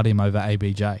to start him over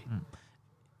ABJ.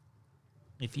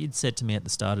 If you'd said to me at the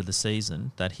start of the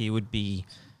season that he would be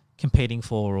competing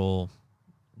for or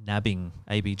nabbing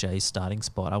ABJ's starting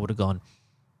spot, I would have gone,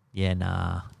 yeah,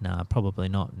 nah, probably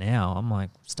not. Now I'm like,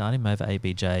 start him over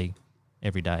ABJ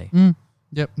every day.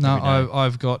 Yep. No,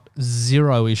 I've got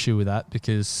zero issue with that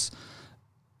because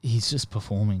he's just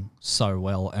performing so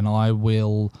well. And I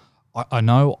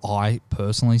know I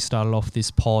personally started off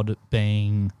this pod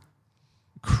being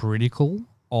critical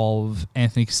of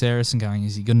Anthony Caceres and going,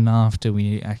 is he good enough? Do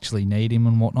we actually need him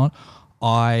and whatnot?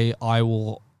 I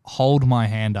will hold my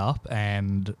hand up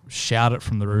and shout it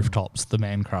from the rooftops, the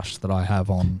man crush that I have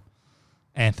on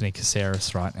Anthony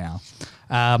Caceres right now.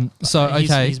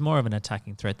 He's more of an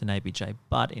attacking threat than ABJ,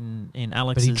 but in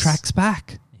Alex's... But he tracks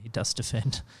back. He does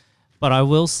defend. But I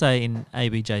will say in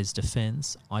ABJ's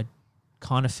defence, I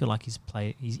kind of feel like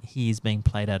he is being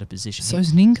played out of position. So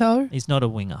is Ninko. He's not a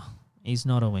winger. He's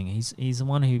the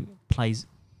one who plays.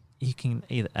 He can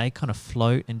either A, kind of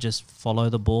float and just follow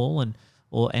the ball,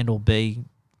 or B,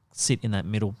 sit in that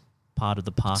middle part of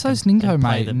the park. So is Ninko,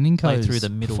 mate. Ninko's play through the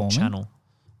middle performing. channel.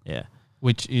 Yeah.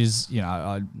 Which is,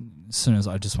 as soon as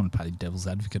I just want to play devil's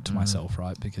advocate to myself,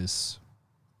 right? Because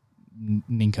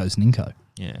Ninko's Ninko.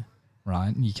 Yeah.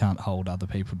 Right? You can't hold other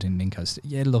people to Ninko's.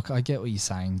 Yeah, look, I get what you're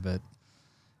saying, but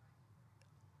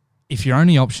if your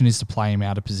only option is to play him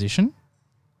out of position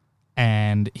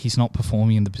and he's not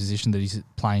performing in the position that he's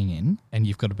playing in and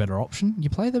you've got a better option, you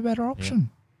play the better option.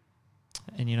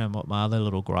 Yeah. And you know what my other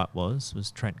little gripe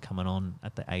was Trent coming on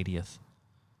at the 80th.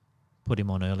 Put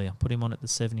him on earlier. Put him on at the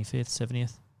 75th,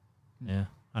 70th. Yeah,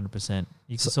 100%.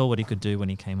 You saw what he could do when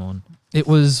he came on. It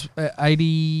was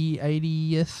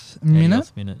 80th minute?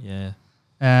 80th minute, yeah.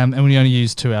 And we only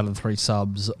used 2 out of the 3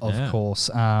 subs, of course.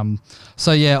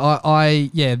 So yeah,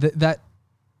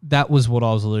 that was what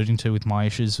I was alluding to with my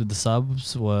issues with the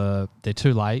subs. Were they're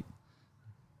too late.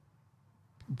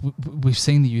 We've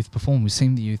seen the youth perform. We've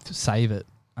seen the youth save it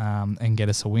and get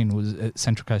us a win. It was at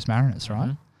Central Coast Mariners, right?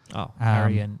 Mm-hmm. Oh,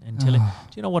 Harry and Tilly. Do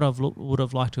you know what would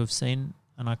have liked to have seen?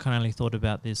 And I kind of only thought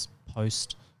about this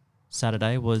post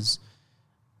Saturday was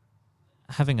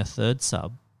having a third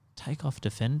sub, take off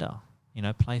defender.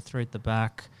 Play through at the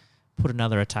back, put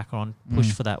another attacker on,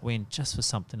 push for that win, just for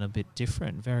something a bit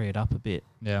different, vary it up a bit.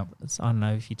 Yeah. I don't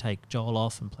know if you take Joel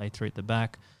off and play through at the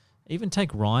back, even take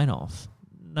Ryan off.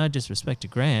 No disrespect to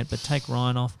Grant, but take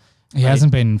Ryan off. He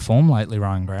hasn't been in form lately,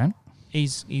 Ryan Grant.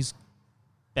 He's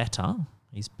better.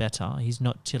 He's better. He's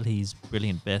not till his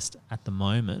brilliant best at the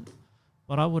moment.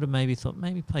 But I would have maybe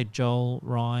play Joel,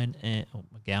 Ryan, and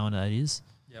McGowan, that is.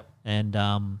 Yep. And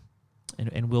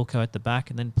Wilco at the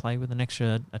back, and then play with an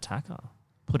extra attacker.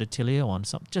 Put Attilio on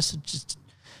something. Just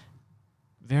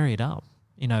vary it up.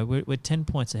 We're 10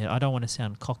 points ahead. I don't want to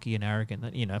sound cocky and arrogant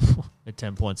that we're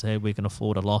 10 points ahead. We can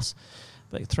afford a loss,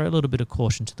 but throw a little bit of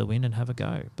caution to the wind and have a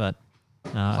go. But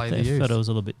I thought it was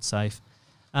a little bit safe.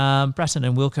 Bratton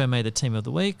and Wilco made the team of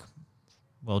the week.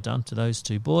 Well done to those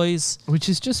two boys. Which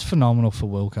is just phenomenal for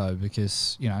Wilco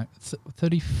because,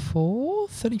 34,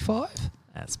 35?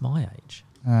 That's my age.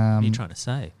 What are you trying to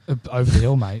say? Over the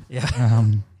hill, mate. Yeah.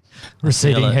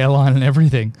 Receding hairline and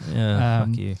everything. Yeah,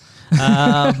 fuck you.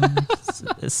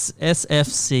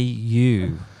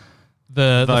 SFCU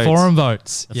The forum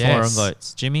votes. The forum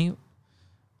votes. Jimmy,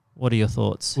 what are your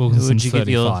thoughts? Wilkinson's Who would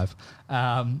you give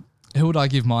 35. Who would I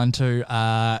give mine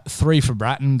to? 3 for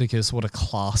Bratton, because what a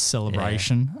class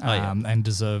celebration, and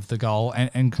deserved the goal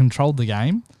and controlled the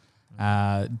game.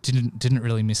 Didn't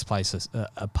really misplace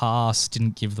a pass.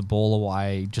 Didn't give the ball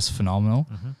away. Just phenomenal.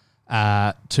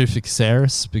 2 for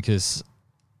Caceres, because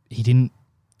he didn't.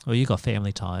 Well, you got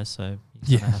family ties, so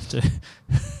you have to.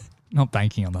 Not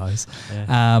banking on those.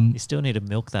 Yeah. You still need to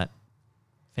milk that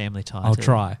family tie. I'll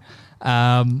try.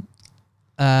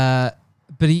 But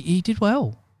he did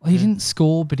well. He didn't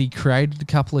score, but he created a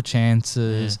couple of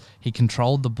chances. Yeah. He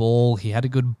controlled the ball. He had a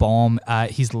good bomb.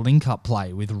 His link-up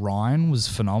play with Ryan was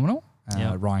phenomenal.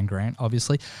 Ryan Grant,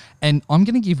 obviously. And I'm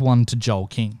going to give one to Joel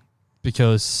King,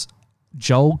 because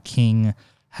Joel King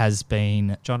has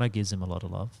been... Jono gives him a lot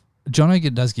of love.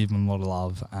 Jono does give him a lot of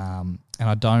love, and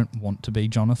I don't want to be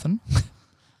Jonathan,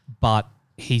 but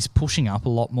he's pushing up a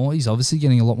lot more. He's obviously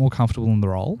getting a lot more comfortable in the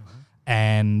role,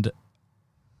 and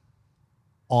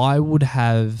I would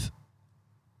have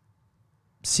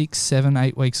 6, 7,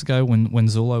 8 weeks ago when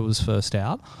Zulo was first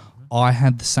out, I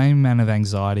had the same amount of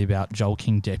anxiety about Joel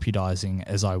King deputising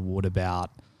as I would about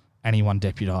anyone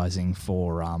deputising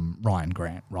for Ryan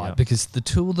Grant, right? Yep. Because the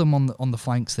two of them on the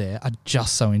flanks there are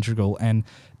just so integral, and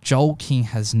Joel King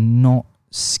has not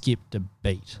skipped a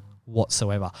beat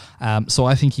whatsoever. So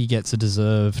I think he gets a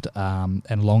deserved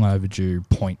and long overdue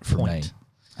point from me.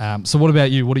 So what about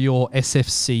you? What are your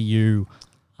SFCU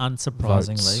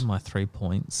Unsurprisingly, votes? My 3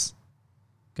 points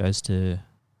goes to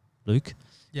Luke,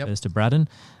 goes to Braddon,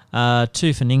 2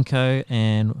 for Ninko,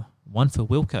 and 1 for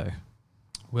Wilco.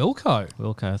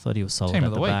 Wilco, I thought he was solid Team at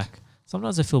of the the week. back.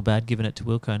 Sometimes I feel bad giving it to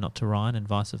Wilco, not to Ryan, and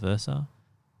vice versa.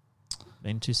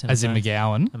 Been 2 centre as in backs.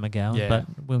 McGowan. And McGowan, but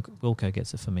Wilco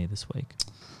gets it for me this week.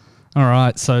 All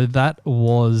right, so that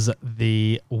was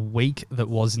the week that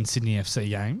was in Sydney FC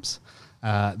games.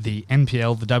 The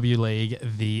NPL, the W League,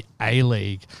 the A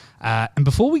League. And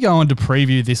before we go on to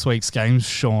preview this week's games,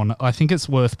 Sean, I think it's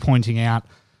worth pointing out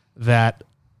that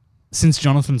since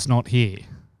Jonathan's not here,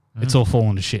 it's all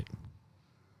fallen to shit.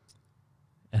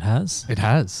 It has? It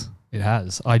has.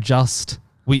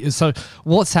 So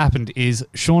what's happened is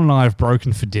Sean and I have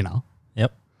broken for dinner.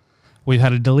 Yep. We've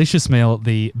had a delicious meal at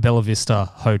the Bella Vista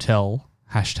Hotel.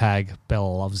 Hashtag Bella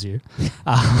loves you.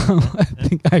 I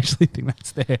actually think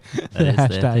that's their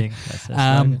hashtag. That's their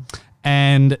slogan.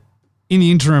 And in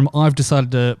the interim, I've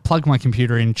decided to plug my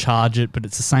computer in, charge it, but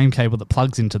it's the same cable that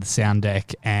plugs into the sound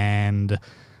deck. And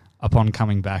upon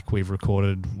coming back, we've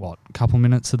recorded, a couple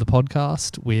minutes of the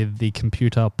podcast with the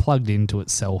computer plugged into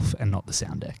itself and not the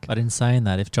sound deck. But in saying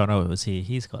that, if Jono was here,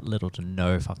 he's got little to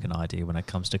no fucking idea when it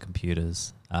comes to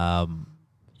computers. But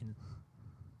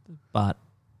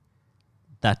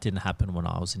that didn't happen when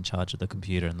I was in charge of the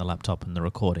computer and the laptop and the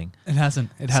recording. It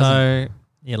hasn't. So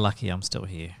you're lucky I'm still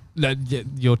here.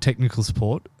 Your technical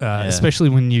support, especially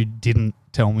when you didn't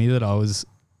tell me that I was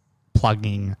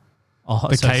plugging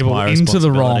the cable into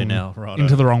the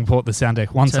wrong port, the sound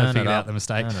deck, once I figured out the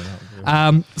mistake.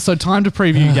 So time to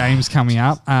preview games coming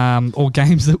up, or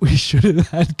games that we should have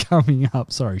had coming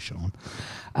up. Sorry, Sean.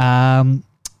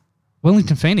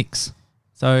 Wellington Phoenix.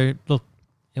 So, look,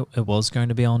 it was going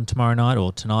to be on tomorrow night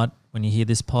or tonight when you hear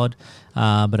this pod.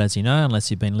 But as you know, unless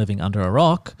you've been living under a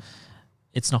rock,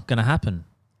 it's not going to happen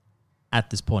at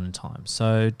this point in time.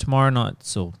 So tomorrow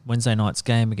night's or Wednesday night's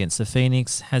game against the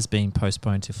Phoenix has been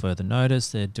postponed to further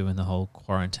notice. They're doing the whole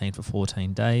quarantine for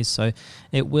 14 days. So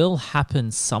it will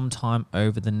happen sometime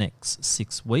over the next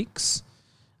 6 weeks.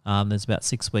 There's about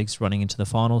 6 weeks running into the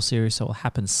final series. So it will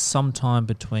happen sometime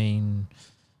between...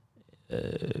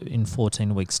 in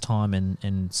 14 weeks' time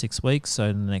and 6 weeks, so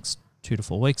in the next 2 to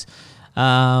 4 weeks.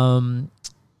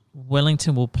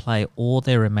 Wellington will play all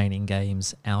their remaining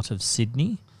games out of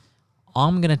Sydney.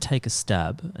 I'm going to take a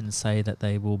stab and say that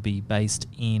they will be based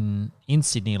in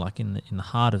Sydney, like in the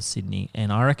heart of Sydney,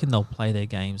 and I reckon they'll play their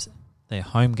games, their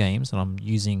home games, and I'm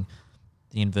using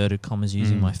the inverted commas,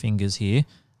 using my fingers here,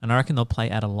 and I reckon they'll play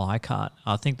at a Leichhardt.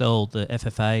 I think the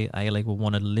FFA A-League will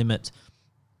want to limit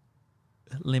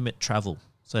travel.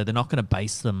 So they're not going to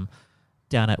base them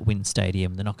down at Wynn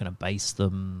Stadium. They're not going to base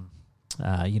them,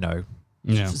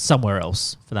 somewhere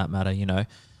else for that matter,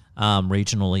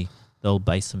 regionally. They'll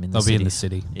base them in the city. They'll be in the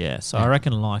city. Yeah, so I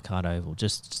reckon Leichhardt Oval,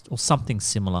 or something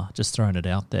similar, just throwing it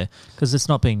out there. Because it's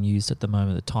not being used at the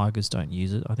moment. The Tigers don't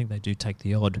use it. I think they do take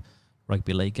the odd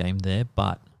rugby league game there,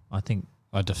 but I think...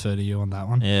 I defer to you on that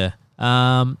one. Yeah.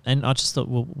 And I just thought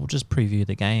we'll just preview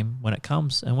the game when it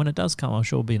comes. And when it does come, I'm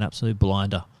sure it'll be an absolute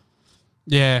blinder.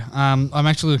 Yeah. I'm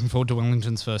actually looking forward to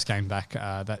Wellington's first game back.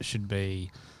 That should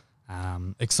be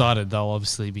Excited. They'll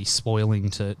obviously be spoiling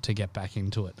to get back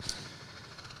into it.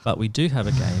 But we do have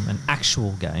a game, an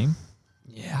actual game,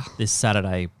 Yeah. this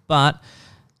Saturday. But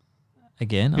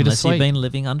again, Bit of unless you've sweet. been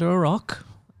living under a rock,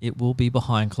 it will be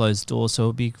behind closed doors. So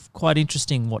it'll be quite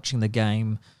interesting watching the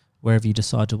game wherever you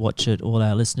decide to watch it. All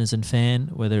our listeners and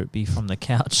fan, whether it be from the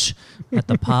couch, at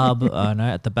the pub,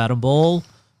 at the bat and ball,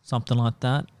 something like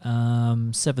that.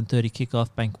 7:30 kickoff,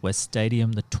 Bankwest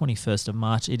Stadium, the 21st of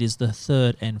March. It is the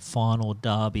third and final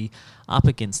derby up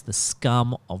against the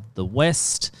scum of the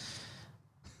West.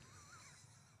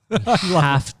 You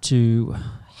have to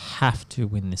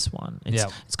win this one.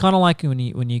 It's kind of like when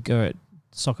you go at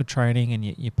soccer training and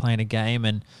you're playing a game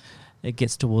and it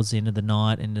gets towards the end of the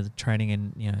night, end of the training,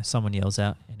 and someone yells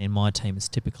out. And in my team, it's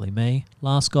typically me.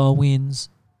 Last goal wins.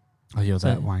 Oh, you're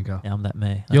that wanker. Yeah, I'm that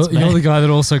me. You're me. the guy that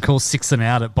also calls 6 and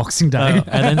out at Boxing Day.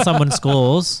 And then someone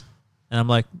scores, and I'm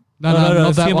like, No,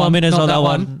 a that few more one, minutes not on that that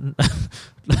one.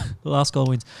 The last goal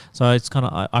wins. So it's kind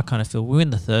of, I kind of feel we win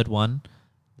the third one,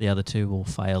 the other two will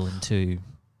fail into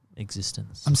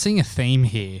existence. I'm seeing a theme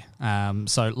here.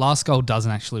 So last goal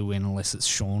doesn't actually win unless it's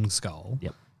Sean's goal.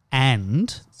 Yep.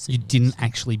 And you didn't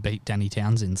actually beat Danny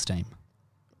Townsend's team.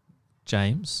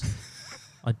 James,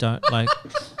 I don't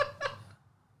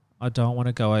want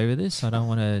to go over this. I don't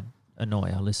want to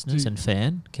annoy our listeners and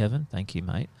fan. Kevin, thank you,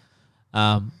 mate.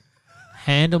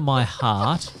 Hand on my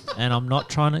heart, and I'm not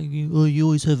trying to, you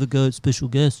always have a go at special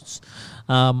guests.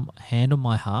 Hand on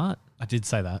my heart. I did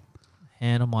say that.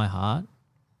 Hand on my heart.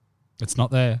 It's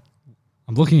not there.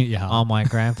 I'm looking at your heart. On my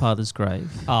grandfather's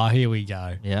grave. Oh, here we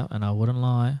go. Yeah, and I wouldn't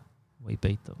lie. We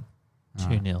beat them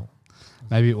 2-0.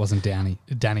 Maybe it wasn't Danny.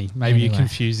 Maybe Anyway, you're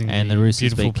confusing and the the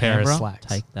Roosters beautiful beat pair Canberra. of slacks.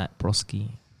 Take that, Broski.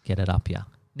 Get it up, yeah.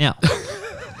 Now,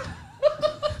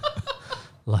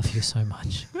 love you so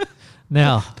much.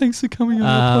 Now, Thanks for coming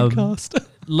on the podcast.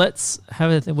 let's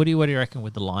have a what do you reckon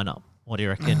with the lineup? What do you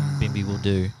reckon Bimby will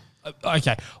do?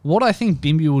 Okay. What I think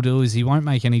Bimby will do is he won't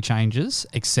make any changes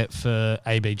except for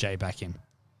ABJ back in.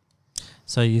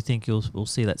 So you think we'll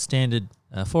see that standard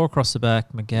 4 across the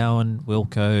back, McGowan,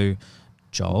 Wilco,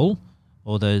 Joel,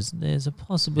 or there's a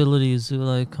possibility of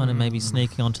Zulo kind of maybe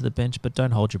sneaking onto the bench, but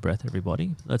don't hold your breath,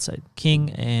 everybody. Let's say King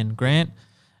and Grant,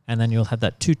 and then you'll have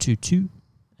that 2-2-2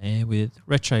 and with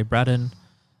Retro Braddon,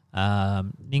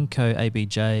 Ninko,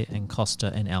 ABJ, and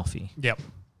Costa and Alfie. Yep.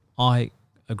 I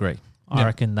agree. I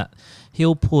reckon that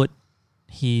he'll put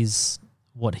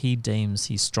what he deems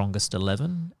his strongest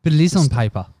 11. But it is on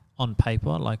paper. On paper,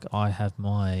 like I have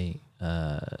my,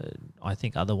 I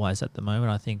think otherwise at the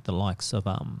moment, I think the likes of,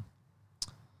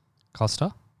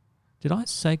 Costa? did I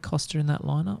say Costa in that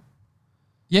lineup?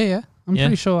 Yeah. I'm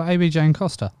pretty sure ABJ and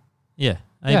Costa. Yeah,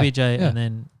 ABJ and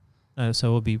then, so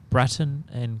it will be Bratton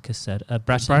and Cassette.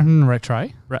 Bratton and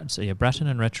Retray. Bratton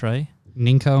and Retray.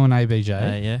 Ninko and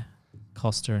ABJ. Yeah,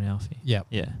 Costa and Alfie. Yep.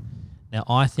 Yeah. Now,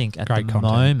 I think at Great the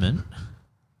content. moment,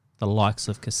 the likes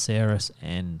of Caceres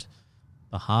and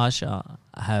Bahaja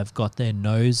have got their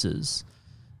noses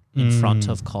in front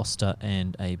of Costa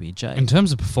and ABJ. In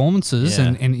terms of performances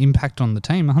and impact on the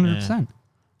team, 100%.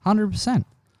 100%.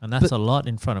 And that's a lot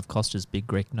in front of Costa's big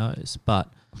Greek nose. But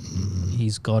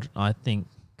he's got, I think,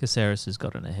 Caceres has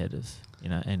gotten ahead of,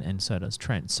 and so does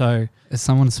Trent. So As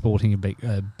someone sporting a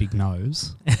big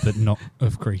nose, but not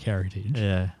of Greek heritage,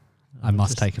 yeah, I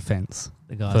must take offence.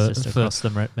 the guys just across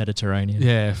the Mediterranean.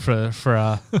 Yeah,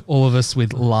 for all of us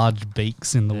with large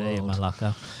beaks in the Yeah, world.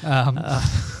 Malacca.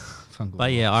 Fungal.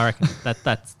 But yeah, I reckon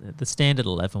that's the standard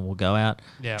 11 will go out.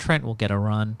 Yeah. Trent will get a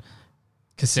run.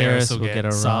 Caceres will get a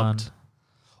subbed. run.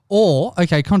 Or,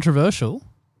 okay, controversial,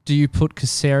 do you put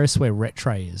Caceres where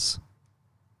Retray is?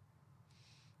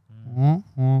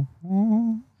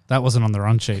 That wasn't on the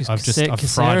run sheet. I've fried him.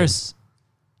 Caceres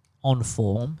on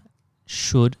form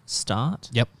should start.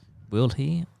 Yep. Will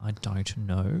he? I don't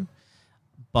know.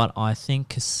 But I think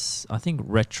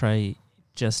Retray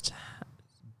just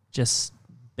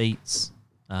beats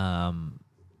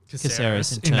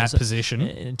Caceres in that position.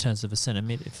 in terms of a centre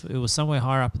mid. If it was somewhere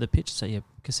higher up the pitch, so yeah,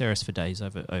 Caceres for days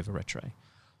over Retray.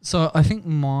 So I think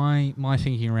my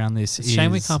thinking around this It's is... a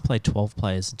shame we can't play 12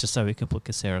 players just so we can put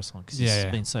Caceres on because he's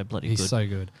been so bloody He's good. so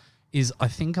good. I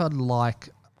think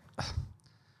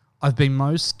I've been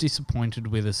most disappointed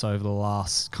with us over the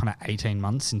last kind of 18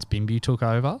 months since Bimby took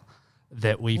over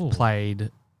that we've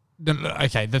played...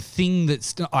 Okay, the thing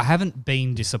that's... I haven't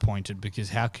been disappointed because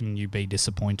how can you be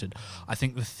disappointed? I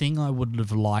think the thing I would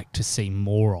have liked to see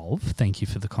more of, thank you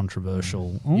for the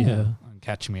controversial...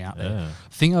 catching me out there.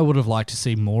 Thing I would have liked to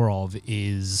see more of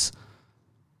is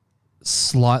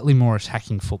slightly more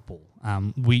attacking football.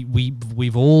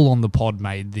 We've all on the pod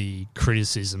made the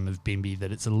criticism of Bimby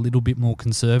that it's a little bit more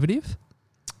conservative.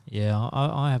 Yeah,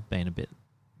 I have been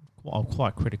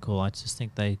quite critical. I just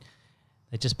think they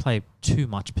just play too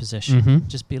much possession. Mm-hmm.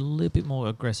 Just be a little bit more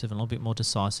aggressive and a little bit more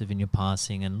decisive in your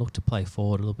passing, and look to play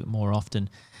forward a little bit more often,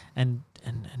 and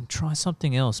try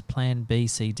something else. Plan B,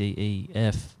 C, D, E,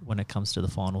 F when it comes to the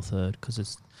final third, because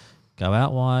it's go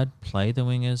out wide, play the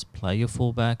wingers, play your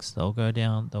fullbacks. They'll go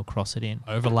down, they'll cross it in,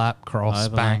 Overlap, cross,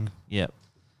 bang. Yep,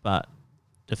 but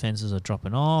defenses are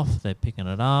dropping off. They're picking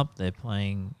it up. They're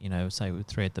playing, say with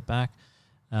 3 at the back.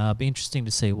 Be interesting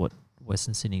to see what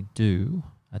Western Sydney do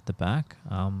at the back,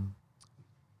 in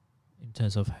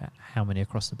terms of how many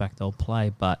across the back they'll play.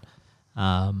 But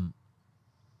I'm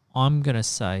going to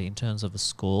say, in terms of a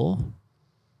score,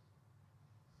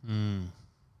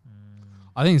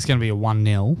 I think it's going to be a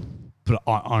 1-0, but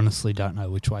I honestly don't know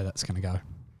which way that's going to go.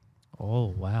 Oh,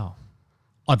 wow.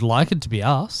 I'd like it to be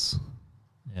us,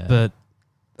 but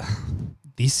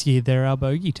this year they're our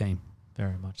bogey team.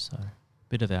 Very much so.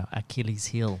 Bit of our Achilles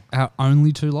heel. Our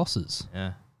only 2 losses.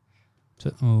 Yeah.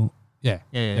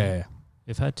 Yeah.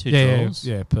 We've had 2 draws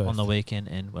Perth on the weekend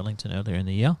and Wellington earlier in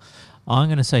the year. I'm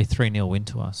going to say 3-0 win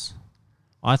to us.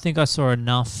 I think I saw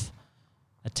enough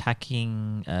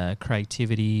attacking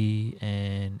creativity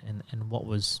and what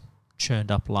was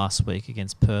churned up last week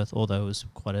against Perth, although it was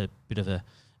quite a bit of a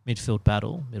middle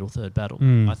third battle.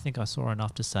 I think I saw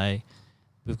enough to say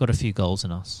we've got a few goals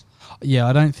in us. Yeah,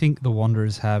 I don't think the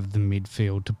Wanderers have the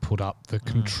midfield to put up the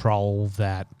control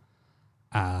that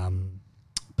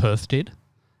Perth did.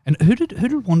 And who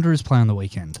did Wanderers play on the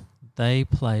weekend? They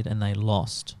played and they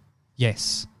lost.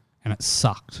 Yes, and it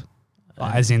sucked.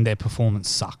 As in their performance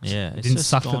sucked. Yeah, it didn't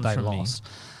suck that they lost.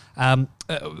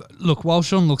 Look, while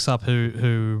Sean looks up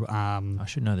who I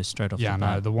should know this straight off the bat.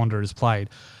 Yeah, no, the Wanderers played.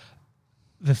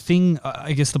 The thing,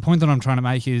 I guess the point that I'm trying to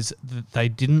make is that they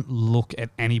didn't look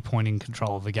at any point in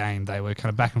control of the game. They were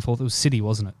kind of back and forth. It was City,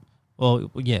 wasn't it?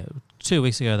 Well, yeah. 2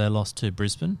 weeks ago, they lost to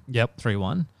Brisbane. Yep.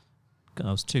 3-1. That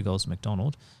was 2 goals to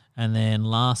McDonald. And then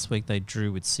last week, they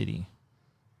drew with City.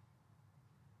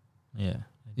 Yeah.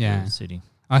 Drew with City.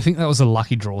 I think that was a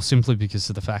lucky draw simply because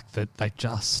of the fact that they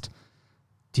just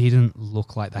didn't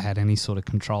look like they had any sort of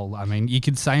control. I mean, you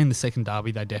could say in the second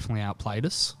derby, they definitely outplayed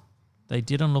us. They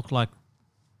didn't look like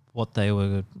what they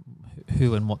were,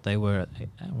 who and what they were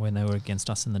when they were against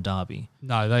us in the derby.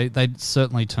 No, they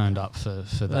certainly turned up for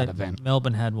that event.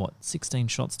 Melbourne had 16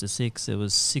 shots to 6. It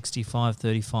was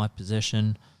 65-35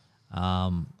 possession.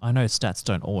 I know stats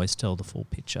don't always tell the full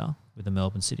picture with the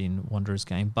Melbourne City and Wanderers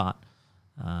game, but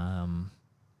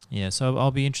so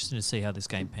I'll be interested to see how this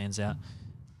game pans out.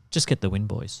 Just get the win,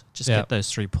 boys. Just get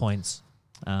those 3 points.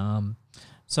 Can't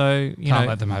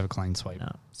let them have a clean sweep.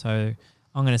 No. So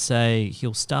I'm going to say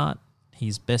he'll start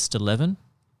his best 11.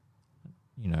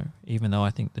 Even though I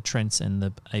think the Trents and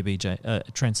the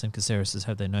Trents and Caceres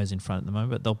have their nose in front at the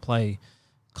moment, but they'll play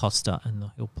Costa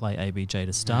and he'll play ABJ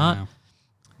to start.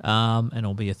 Yeah. And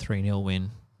it'll be a 3-0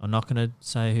 win. I'm not going to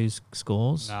say who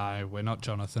scores. No, we're not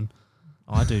Jonathan.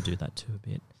 I do that too a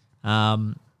bit.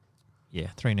 3-0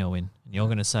 win. And you're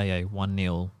going to say a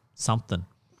 1-0 something.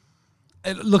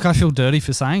 Look, I feel dirty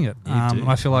for saying it. You do.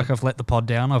 I feel like I've let the pod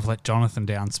down. I've let Jonathan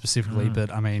down specifically,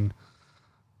 but I mean,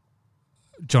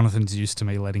 Jonathan's used to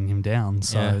me letting him down,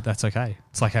 so that's okay.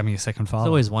 It's like having a second father. There's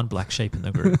always one black sheep in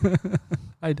the group.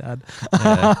 Hey, Dad.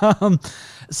 Yeah.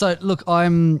 So, look,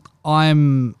 I'm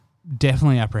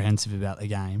definitely apprehensive about the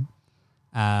game.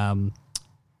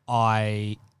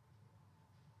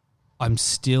 I'm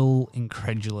still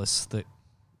incredulous that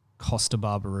Costa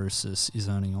Barbarouses is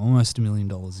earning almost $1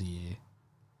 million a year.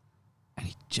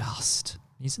 And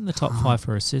he's in the top 5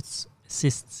 for assists.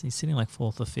 He's sitting like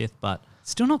 4th or 5th, but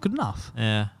still not good enough.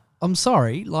 Yeah. I'm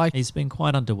sorry. He's been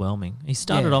quite underwhelming. He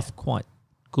started off quite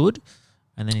good,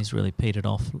 and then he's really petered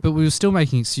off. But we were still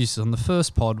making excuses. On the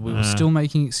first pod, we were still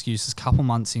making excuses a couple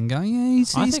months in going,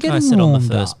 he's I think getting I said on the warmed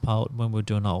first up. pod when we were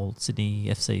doing our old Sydney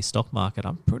FC stock market,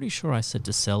 I'm pretty sure I said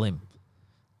to sell him.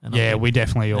 And we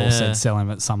definitely all said sell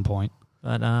him at some point.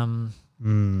 But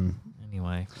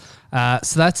anyway.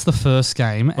 So that's the first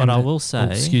game. But I will say,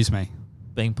 excuse me,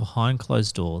 being behind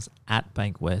closed doors at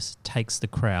Bank West takes the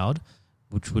crowd,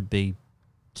 which would be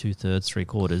 2/3,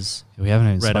 3/4. We haven't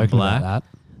even red spoken and black. about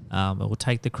that. It will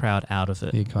take the crowd out of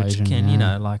it, The equation, which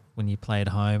can, like when you play at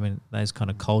home and those kind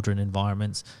of cauldron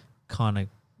environments, kind of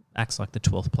acts like the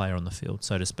 12th player on the field,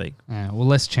 so to speak. Yeah, well,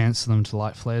 less chance for them to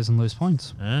light flares and lose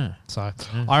points. So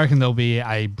I reckon there'll be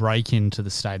a break into the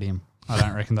stadium. I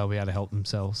don't reckon they'll be able to help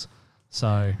themselves.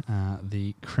 So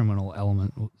the criminal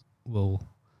element will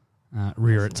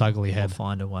rear its ugly head. We'll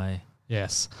find a way.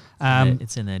 Yes.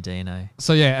 It's in their DNA.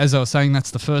 So, yeah, as I was saying,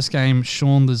 that's the first game.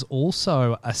 Sean, there's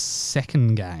also a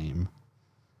second game,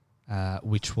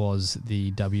 which was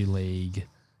the W League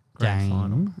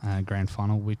grand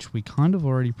final, which we kind of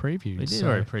already previewed. We did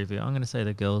already preview. I'm going to say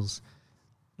the girls.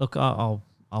 Look, I'll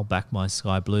back my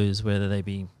Sky Blues, whether they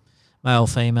be male,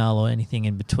 female, or anything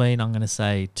in between. I'm going to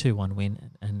say 2-1 win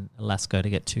and Lasco to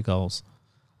get 2 goals.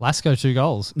 Lasco 2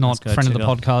 goals, not friend of the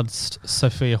podcast,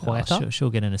 Sophia Huerta. She'll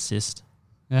get an assist.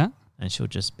 Yeah. And she'll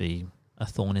just be a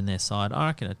thorn in their side. I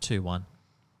reckon a 2-1.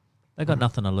 They got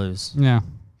nothing to lose. Yeah.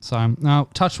 So, no,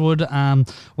 touch wood.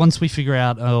 Once we figure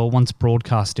out, once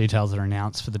broadcast details are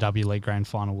announced for the W League Grand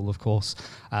Final, we'll, of course,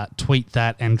 tweet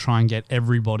that and try and get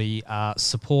everybody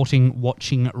supporting,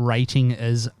 watching, rating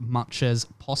as much as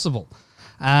possible.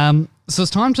 So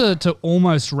it's time to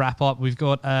almost wrap up. We've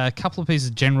got a couple of pieces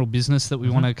of general business that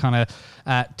we want to kind of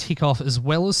tick off, as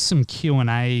well as some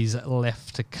Q&As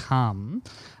left to come.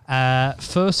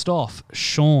 First off,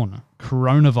 Sean,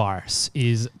 coronavirus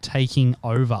is taking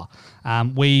over.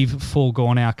 We've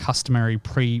foregone our customary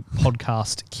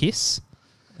pre-podcast kiss.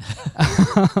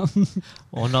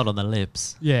 Well, not on the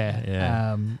lips.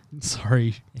 Yeah.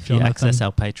 Sorry, If Jonathan. you access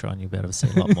our Patreon, you'll be able to see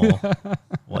a lot more.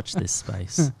 Watch this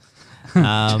space.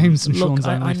 James and look, Sean's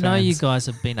I know OnlyFans. you guys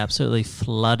have been absolutely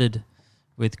flooded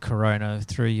with corona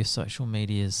through your social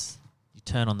medias. You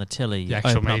turn on the telly. The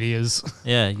actual medias.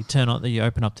 You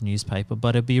open up the newspaper,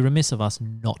 but it'd be remiss of us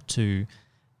not to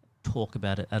talk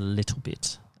about it a little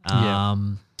bit.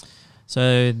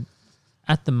 So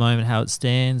at the moment, how it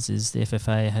stands is the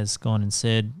FFA has gone and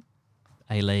said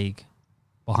A-League.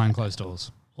 Behind closed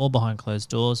doors. All behind closed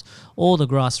doors. All the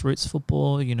grassroots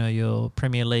football, your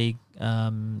Premier League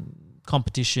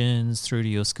competitions through to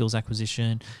your skills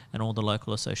acquisition and all the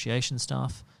local association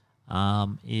stuff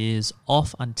is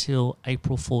off until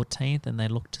April 14th, and they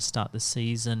look to start the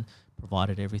season,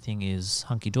 provided everything is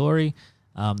hunky-dory,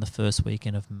 the first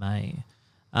weekend of May.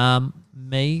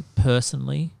 Me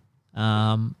personally,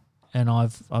 and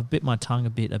I've bit my tongue a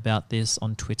bit about this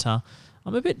on Twitter.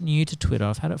 I'm a bit new to Twitter.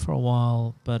 I've had it for a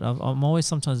while, but I'm always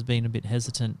sometimes being a bit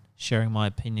hesitant sharing my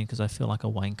opinion because I feel like a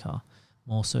wanker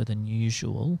more so than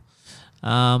usual.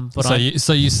 But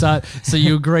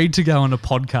you agreed to go on a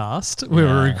podcast where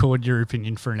we record your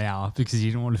opinion for an hour because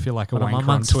you didn't want to feel like a wanker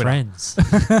on Twitter. Friends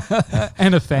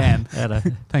and a fan.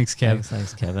 Thanks, Kev.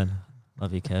 Thanks, Kevin.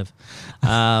 Love you, Kev.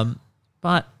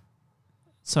 But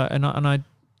so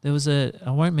there was I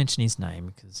won't mention his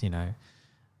name because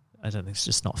I don't think it's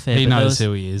just not fair. He knows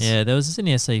who he is. Yeah, there was an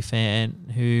NSC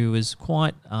fan who was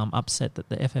quite upset that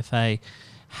the FFA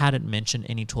hadn't mentioned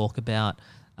any talk about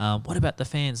what about the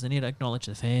fans? They need to acknowledge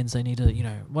the fans. They need to,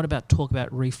 what about talk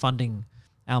about refunding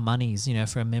our monies,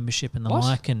 for a membership and the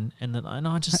like. And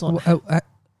I just thought,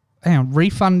 hang on,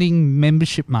 refunding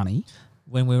membership money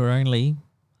when we were only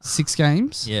 6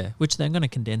 games. Yeah, which they're going to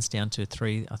condense down to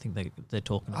 3. I think they're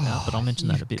talking about, but I'll mention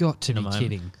that a bit. You've got to in a be moment.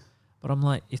 kidding. But I'm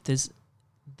like, if there's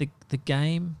the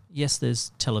game, yes,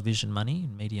 there's television money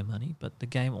and media money, but the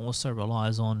game also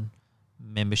relies on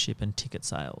membership and ticket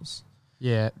sales.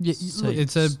 Yeah, so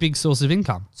it's a big source of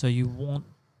income. So you want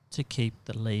to keep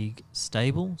the league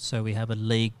stable, so we have a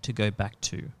league to go back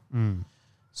to.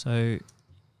 So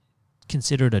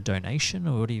consider it a donation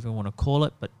or whatever you want to call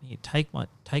it, but take my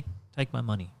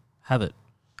money, have it.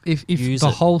 If the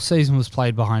whole season was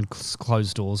played behind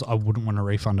closed doors, I wouldn't want a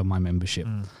refund on my membership.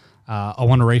 I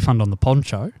want a refund on the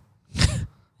poncho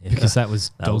because that was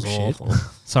dog shit. Awful.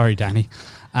 Sorry, Danny.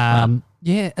 No.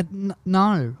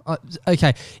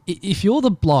 Okay, if you're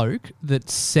the bloke that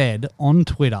said on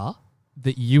Twitter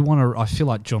that you want to... I feel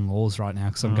like John Laws right now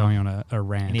because I'm going on a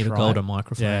rant. You need a golden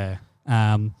microphone.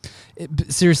 Yeah.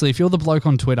 Seriously, if you're the bloke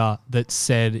on Twitter that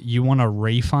said you want a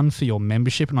refund for your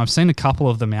membership, and I've seen a couple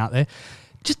of them out there,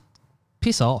 just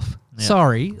piss off. Yeah.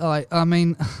 Sorry. I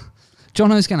mean,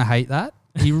 Jono's going to hate that.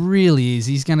 He really is.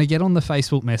 He's going to get on the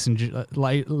Facebook Messenger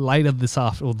later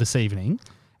this evening,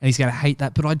 and he's going to hate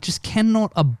that. But I just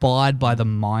cannot abide by the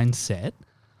mindset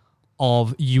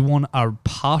of you want a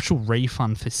partial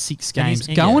refund for 6 games.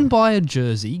 Go and buy a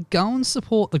jersey. Go and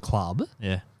support the club.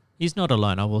 Yeah. He's not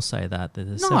alone, I will say that.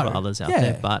 There's several others out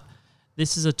there. But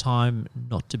this is a time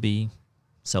not to be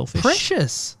selfish.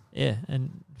 Precious. Yeah,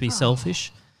 and be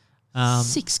selfish.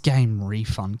 6-game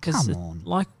refund. Come on.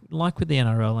 Like with the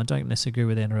NRL, I don't necessarily agree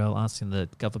with the NRL asking the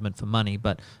government for money,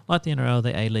 but like the NRL,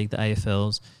 the A-League, the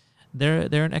AFLs,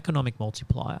 they're an economic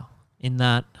multiplier in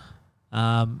that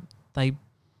they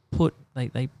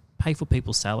pay for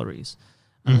people's salaries.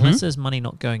 Unless there's money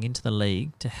not going into the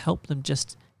league to help them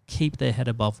just keep their head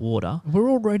above water. We're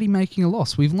already making a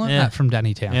loss. We've learned that from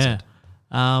Danny Townsend.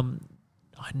 Yeah.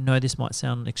 I know this might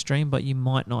sound extreme, but you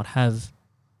might not have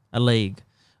a league,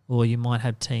 or you might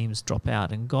have teams drop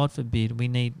out. And God forbid, we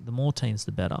need the more teams,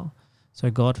 the better. So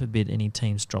God forbid any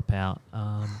teams drop out.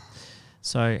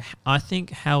 So I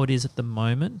think how it is at the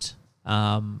moment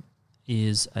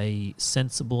is a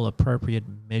sensible, appropriate,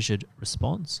 measured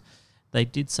response. They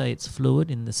did say it's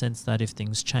fluid in the sense that if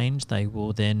things change, they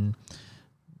will then,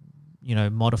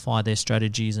 modify their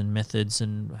strategies and methods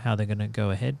and how they're going to go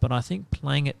ahead. But I think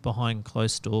playing it behind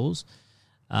closed doors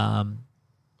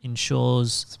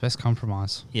ensures... It's the best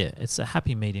compromise. Yeah, it's a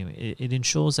happy medium. It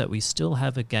ensures that we still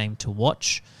have a game to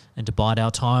watch and to bide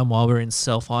our time while we're in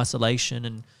self-isolation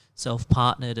and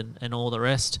self-partnered and all the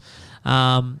rest.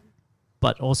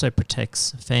 But also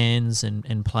protects fans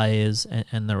and players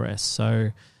and the rest.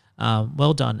 So,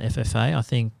 well done, FFA. I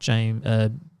think James,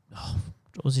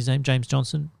 what was his name? James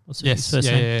Johnson? What's his first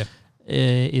name?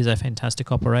 Is a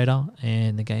fantastic operator,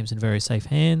 and the game's in very safe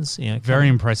hands. Very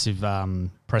impressive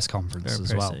press conference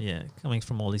as well. Yeah, coming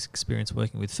from all his experience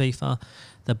working with FIFA,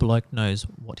 the bloke knows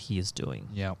what he is doing.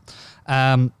 Yeah.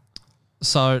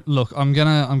 So look, I'm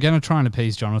gonna try and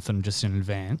appease Jonathan just in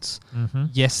advance. Mm-hmm.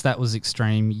 Yes, that was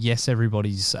extreme. Yes,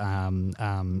 everybody's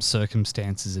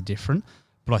circumstances are different,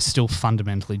 but I still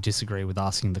fundamentally disagree with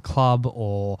asking the club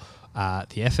or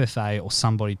the FFA or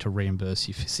somebody to reimburse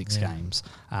you for 6 games.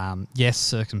 Yes,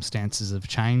 circumstances have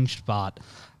changed, but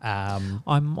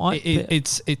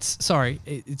it's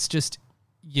just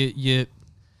you.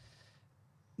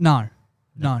 No,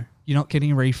 you're not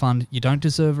getting a refund. You don't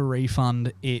deserve a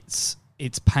refund. It's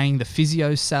paying the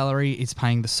physio's salary. It's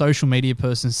paying the social media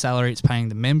person's salary. It's paying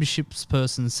the memberships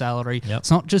person's salary. Yep. It's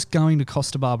not just going to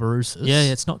Costa Barbarouses. Yeah,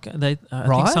 it's not. I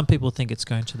think some people think it's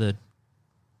going to the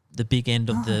big end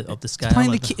of the scale.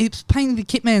 It's paying the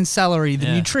kitman's salary, the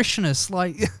nutritionist,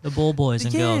 like the ball boys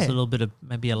and girls, a little bit of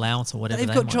maybe allowance or whatever.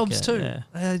 They've got jobs too.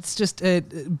 Yeah. It's just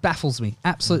it baffles me.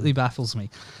 Absolutely baffles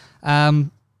me.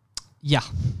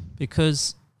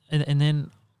 Because and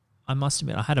then. I must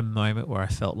admit, I had a moment where I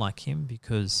felt like him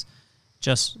because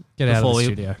just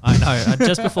studio. I know.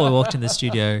 Just before we walked in the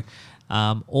studio,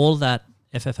 all that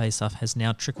FFA stuff has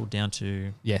now trickled down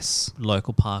to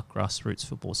local park grassroots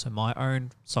football. So my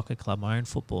own soccer club, my own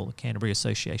football, the Canterbury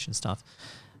Association stuff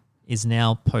is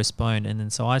now postponed. And then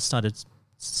so I started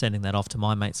sending that off to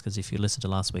my mates because if you listen to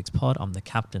last week's pod, I'm the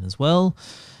captain as well.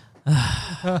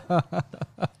 On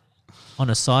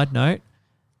a side note,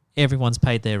 everyone's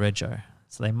paid their rego.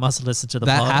 So they must listen to the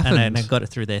pod and they got it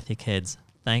through their thick heads.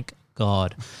 Thank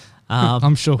God.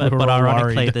 I'm sure but we're all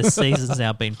ironically, worried. the season's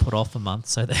now been put off a month,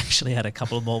 so they actually had a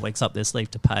couple of more weeks up their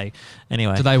sleeve to pay.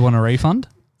 Anyway. Do they want a refund?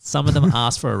 Some of them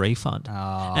asked for a refund.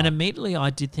 Oh. And immediately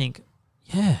I did think,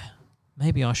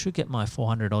 maybe I should get my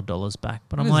 $400 back.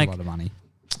 But That is a lot of money.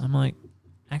 I'm like,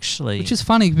 actually... Which is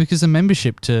funny because a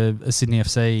membership to a Sydney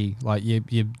FC, like your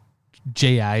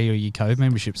GA or your Cove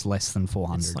membership's less than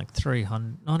 400. It's like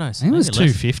 300. Oh, no. I think it was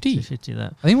 250. 250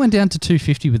 that. I think it went down to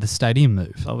 250 with the stadium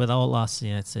move. Oh, with all last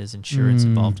year, it says insurance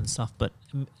involved and stuff. But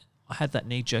I had that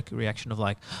knee-jerk reaction of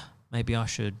like, maybe I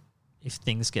should, if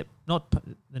things get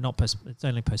it's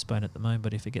only postponed at the moment,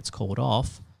 but if it gets called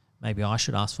off, maybe I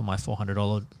should ask for my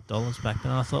 $400 back. But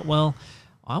then I thought, well,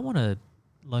 I want a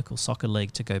local soccer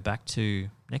league to go back to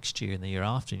next year and the year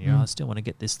after. And I still want to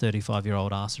get this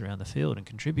 35-year-old ass around the field and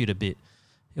contribute a bit.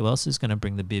 Who else is going to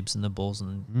bring the bibs and the balls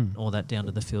and all that down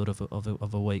to the field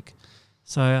of a week?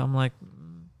 So I'm like,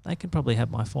 they can probably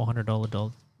have my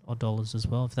 $400 as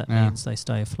well if that means they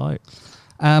stay afloat.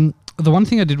 The one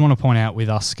thing I did want to point out with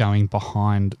us going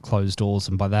behind closed doors,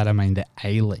 and by that I mean the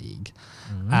A-League,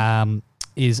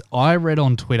 is I read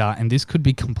on Twitter, and this could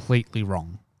be completely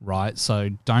wrong, right? So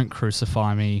don't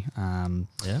crucify me.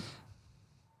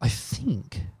 I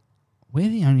think we're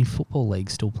the only football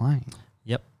league still playing.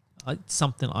 Yep.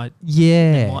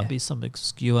 There might be some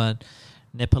obscure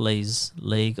Nepalese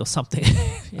league or something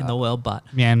in the world, but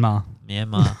Myanmar,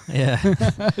 yeah.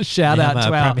 Shout out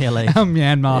to our Premier League. Our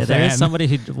Myanmar fan. There is somebody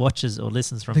who watches or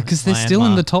listens from because they're Myanmar. still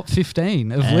in the top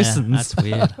 15 of listens. That's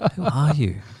weird. Who are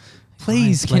you?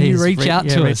 Please, can you reach out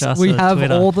to us? We have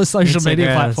Twitter, all the social media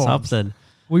Instagram, platforms. something.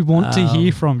 We want to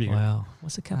hear from you. Wow.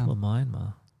 What's the capital of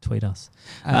Myanmar? Tweet us.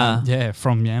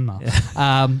 From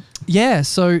Myanmar.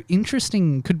 So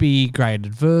interesting. Could be great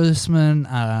advertisement.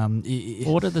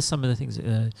 What are some of the things?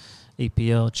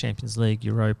 EPL, Champions League,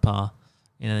 Europa.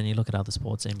 Then you look at other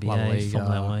sports, NBA,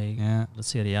 Formula League, the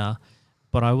Serie A.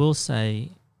 But I will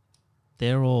say,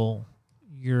 they're all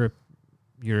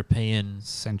European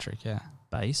centric,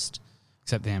 based,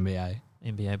 except the NBA.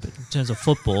 But in terms of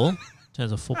football,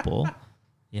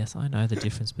 yes, I know the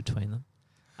difference between them.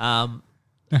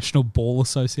 National Ball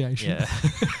Association. Yeah.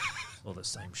 all the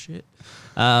same shit.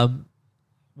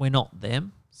 We're not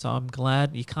them. So I'm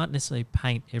glad you can't necessarily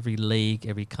paint every league,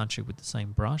 every country with the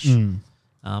same brush.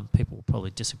 People will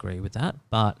probably disagree with that,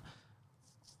 but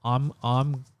I'm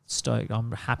stoked.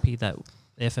 I'm happy that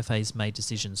the FFA's made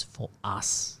decisions for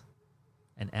us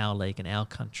and our league and our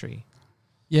country.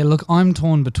 Yeah, look, I'm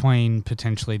torn between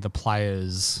potentially the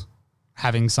players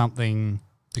having something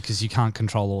because you can't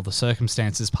control all the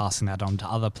circumstances, passing that on to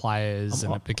other players,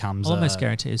 and it becomes I'll almost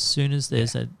guarantee as soon as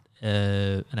there's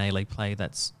an A-League play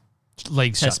that's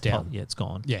league shut down. It's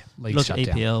gone. Yeah, league Look shut at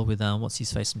down. EPL with what's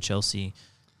his face from Chelsea.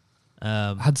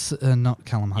 Not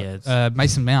Callum Hudson. Yeah,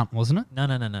 Mason Mount, wasn't it?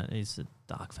 No. He's a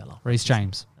dark fella. Reece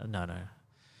James. No.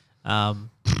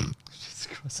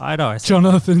 I know.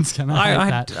 Jonathan's going to hate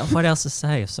that. What else to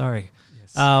say? Sorry.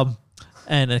 Yes.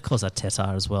 And of course,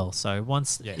 Arteta as well. So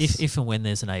Yes. if and when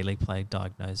there's an A-League player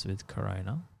diagnosed with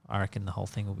corona, I reckon the whole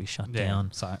thing will be shut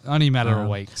down. So only a matter of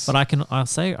weeks. But I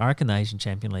reckon the Asian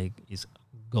Champion League is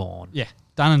gone. Yeah,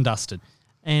 done and dusted.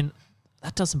 And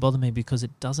that doesn't bother me because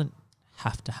it doesn't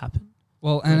have to happen.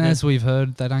 Well, and as we've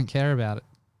heard, they don't care about it.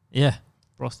 Yeah.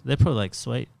 They're probably like,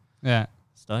 sweet. Yeah.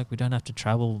 Stoke, we don't have to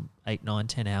travel 8, 9,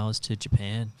 10 hours to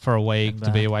Japan. For a week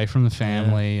to be away from the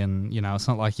family, and it's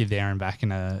not like you're there and back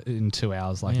in 2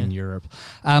 hours like in Europe.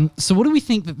 So what do we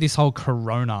think that this whole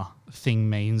corona thing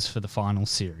means for the final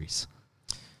series?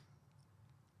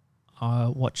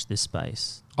 Watch this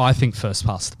space. I think first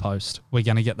past the post. We're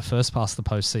going to get the first past the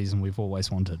post season we've always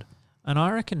wanted. And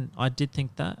I reckon I did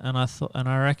think that, and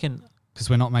I reckon because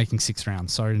we're not making 6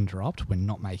 rounds. Sorry to interrupt. We're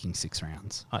not making 6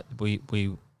 rounds.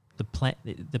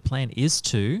 The plan is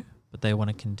 2, but they want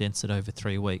to condense it over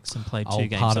 3 weeks and play 2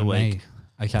 games a week. Me.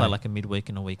 Okay. Play like a midweek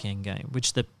and a weekend game,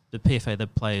 which the PFA, the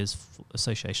Players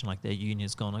Association, like their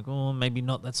union's gone like, oh, maybe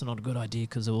not. That's not a good idea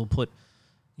because it will put,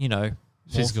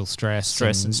 physical stress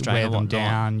and strain wear and them whatnot.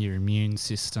 down, your immune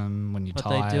system when you're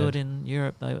tired. But they do it in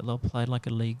Europe. They'll play like a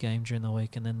league game during the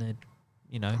week, and then they'd,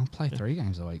 I'll play 3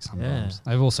 games a week sometimes.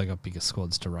 Yeah. They've also got bigger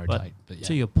squads to rotate. But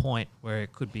to your point, where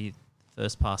it could be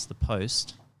first past the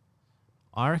post,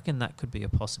 I reckon that could be a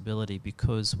possibility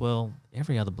because, well,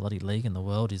 every other bloody league in the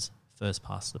world is first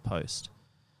past the post.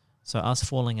 So us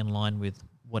falling in line with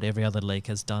what every other league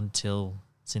has done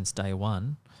since day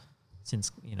one,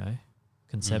 since,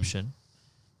 conception,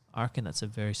 I reckon that's a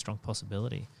very strong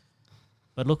possibility.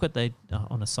 But look what they,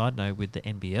 on a side note, with the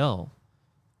NBL,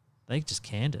 they just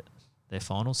canned it. Their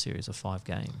final series of 5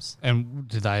 games. And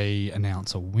do they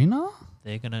announce a winner?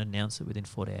 They're going to announce it within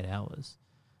 48 hours.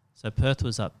 So Perth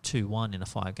was up 2-1 in a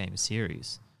 5-game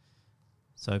series.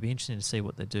 So it'd be interesting to see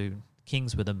what they do.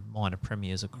 Kings were the minor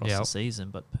premiers across the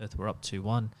season, but Perth were up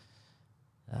 2-1.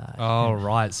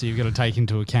 Right. So you've got to take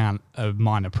into account a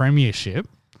minor premiership.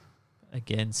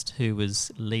 Against who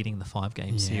was leading the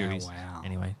 5-game series. Wow.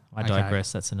 Anyway, I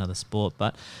digress. That's another sport.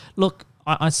 But look,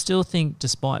 I still think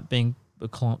despite being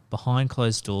behind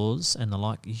closed doors and the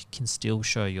like, you can still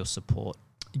show your support.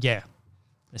 Yeah.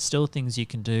 There's still things you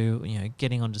can do,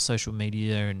 getting onto social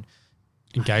media and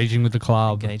engaging with the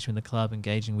club,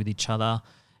 engaging with each other,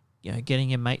 getting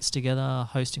your mates together,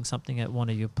 hosting something at one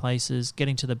of your places,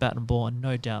 getting to the bat and ball, and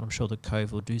no doubt I'm sure the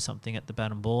Cove will do something at the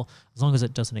bat and ball as long as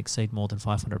it doesn't exceed more than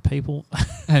 500 people.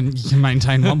 And you can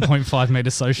maintain 1.5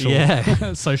 metre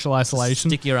social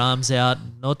isolation. Stick your arms out,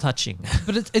 no touching.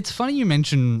 But it's funny you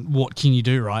mention what can you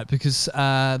do, right? Because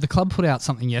the club put out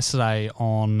something yesterday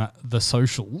on the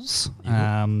socials,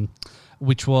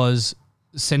 which was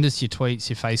send us your tweets,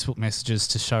 your Facebook messages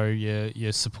to show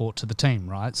your support to the team,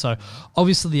 right? So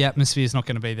obviously the atmosphere is not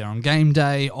going to be there on game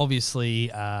day. Obviously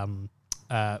can't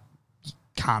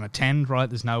attend, right?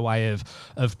 There's no way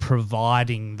of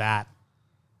providing that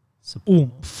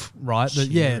oomph, right?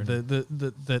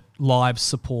 That live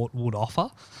support would offer.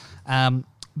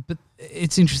 But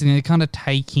it's interesting. They're kind of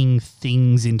taking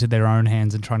things into their own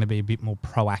hands and trying to be a bit more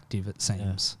proactive, it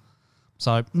seems.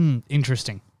 So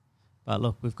interesting. But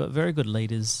look, we've got very good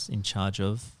leaders in charge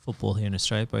of football here in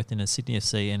Australia, both in a Sydney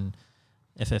FC and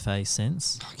FFA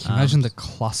sense. Can you imagine the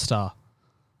cluster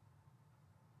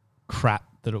crap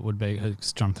that it would be,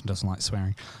 because Jonathan doesn't like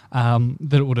swearing,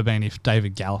 that it would have been if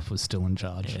David Gallop was still in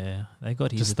charge. Yeah, they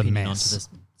got his opinion onto the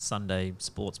Sunday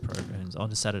sports programs,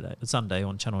 on Sunday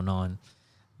on Channel 9.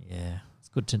 Yeah, it's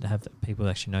good to have people who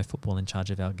actually know football in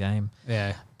charge of our game.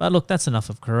 Yeah. But look, that's enough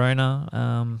of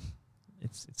Corona.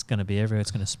 It's going to be everywhere.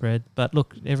 It's going to spread. But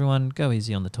look, everyone, go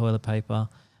easy on the toilet paper,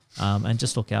 and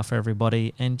just look out for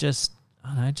everybody, and just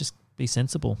be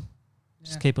sensible.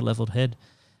 Just keep a leveled head.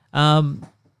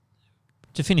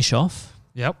 To finish off,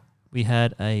 we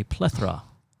had a plethora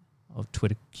of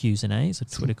Twitter Q's and A's,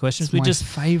 of Twitter questions. It's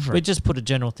my favourite. We just put a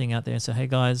general thing out there and said, hey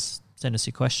guys, send us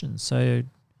your questions. So,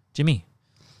 Jimmy.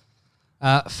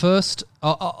 First,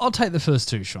 I'll take the first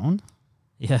two, Sean.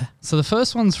 Yeah. So the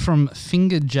first one's from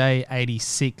Finger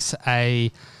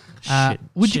J86.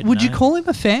 Would you call him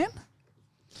a fan?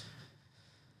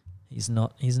 He's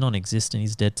not. He's non-existent.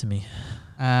 He's dead to me.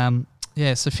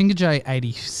 So Finger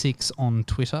J86 on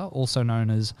Twitter, also known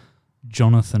as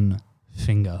Jonathan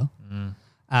Finger,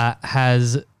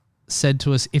 has said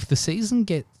to us, if the season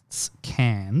gets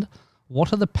canned,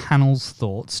 what are the panel's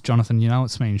thoughts? Jonathan, you know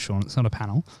it's me and Sean. It's not a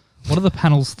panel. What are the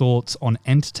panel's thoughts on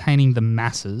entertaining the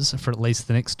masses for at least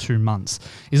the next 2 months?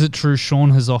 Is it true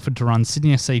Sean has offered to run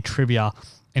Sydney FC trivia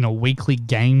in a weekly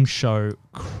game show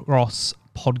cross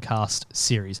podcast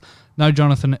series? No,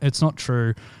 Jonathan, it's not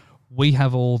true. We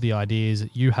have all the ideas.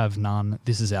 You have none.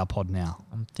 This is our pod now.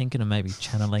 I'm thinking of maybe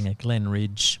channeling a Glen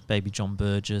Ridge, Baby John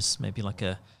Burgess, maybe like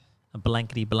a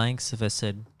blankety blanks. If I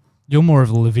said, you're more of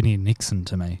a Lavinia Nixon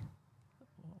to me.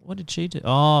 What did she do?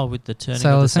 Oh, with the turning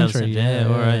Sailor of the Century.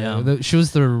 She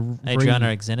was the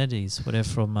Adriana Xenides, whatever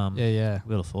from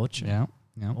Wheel of Fortune. Yeah.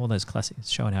 All those classics,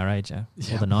 showing our age, all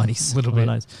the 90s. A little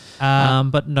bit.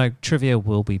 But no, trivia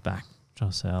will be back.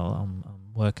 So I'm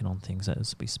working on things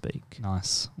as we speak.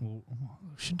 Nice.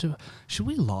 Should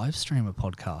we live stream a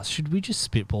podcast? Should we just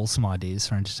spitball some ideas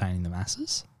for entertaining the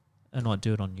masses? And not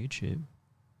do it on YouTube?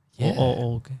 Yeah.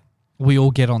 Or we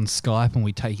all get on Skype and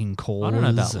we take in calls. I don't know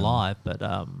about live, but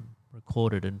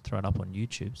record it and throw it up on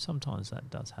YouTube. Sometimes that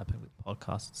does happen with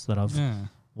podcasts that I've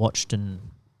watched and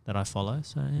that I follow.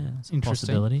 So, it's a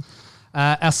possibility.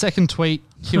 Our second tweet,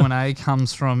 Q&A,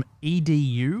 comes from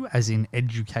EDU, as in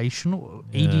educational,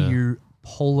 EDU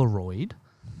Polaroid,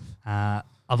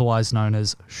 otherwise known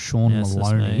as Sean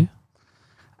Maloney.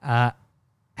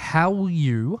 How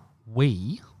will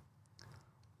we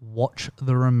watch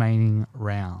the remaining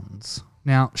rounds?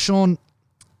 Now, Sean,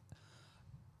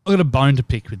 I've got a bone to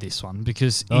pick with this one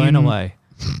because in a way,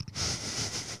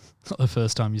 it's not the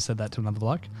first time you said that to another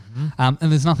bloke, and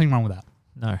there's nothing wrong with that.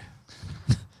 No.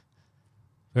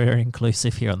 Very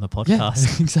inclusive here on the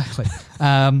podcast. Yeah, exactly.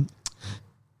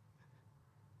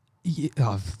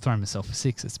 I've thrown myself a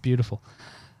 6. It's beautiful.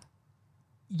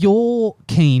 You're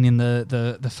keen in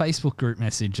the Facebook group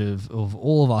message of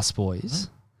all of us boys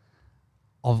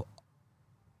of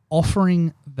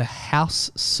offering the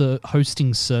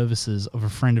hosting services of a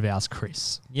friend of ours,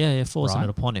 Chris. Yeah, forcing it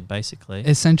upon him, basically.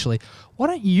 Essentially. Why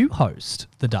don't you host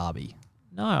the derby?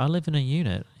 No, I live in a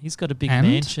unit. He's got a big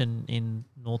mansion in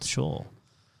North Shore.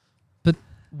 But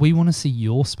we want to see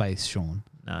your space, Sean.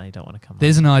 No, you don't want to come.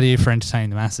 There's an idea for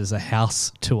entertaining the masses, a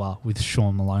house tour with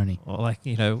Sean Maloney. Or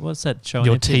what's that show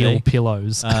Your on MTV? teal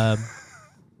pillows.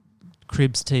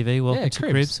 Cribs TV. Welcome to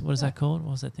Cribs. Cribs. What is that called?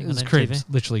 What was that thing on MTV? Cribs.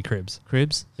 Literally Cribs.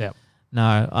 Cribs? Yep.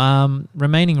 No.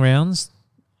 Remaining rounds,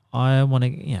 I want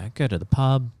to go to the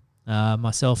pub.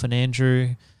 Myself and Andrew,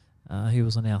 who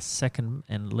was on our second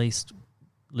and least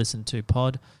listened to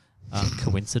pod.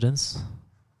 Coincidence?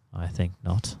 I think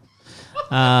not.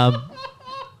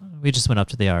 We just went up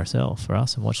to the RSL for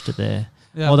us and watched it there.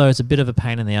 Yeah. Although it's a bit of a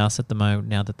pain in the ass at the moment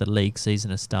now that the league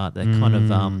season has started. They're kind of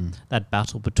that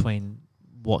battle between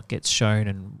what gets shown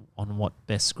and on what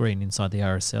best screen inside the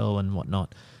RSL and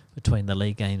whatnot between the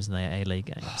league games and the A-League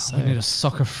games. So we need a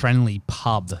soccer-friendly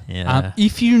pub. Yeah.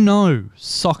 If you know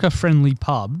soccer-friendly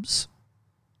pubs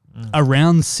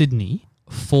around Sydney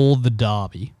for the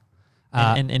derby,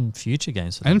 and future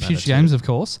games. And future games, of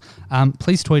course.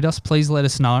 Please tweet us. Please let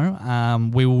us know.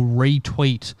 We will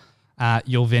retweet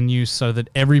your venue so that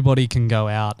everybody can go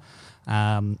out,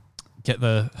 get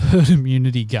the herd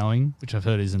immunity going, which I've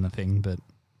heard isn't a thing. But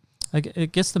I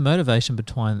guess the motivation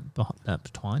behind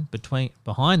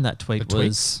that tweet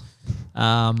was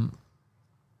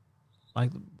like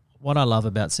what I love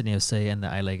about Sydney FC and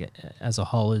the A-League as a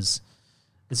whole is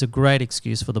it's a great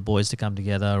excuse for the boys to come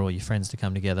together or your friends to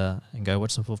come together and go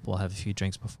watch some football, have a few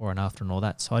drinks before and after and all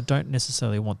that. So I don't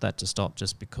necessarily want that to stop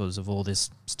just because of all this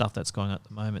stuff that's going on at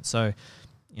the moment. So,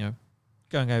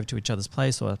 going over to each other's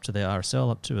place or up to the RSL,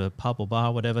 up to a pub or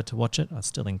bar, whatever, to watch it, I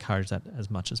still encourage that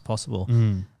as much as possible.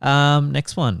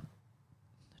 Next one.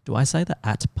 Do I say the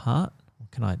at part? Or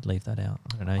can I leave that out?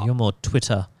 I don't know. You're more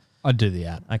Twitter. I'd do the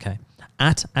at. Okay.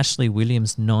 At Ashley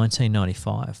Williams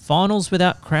 1995. Finals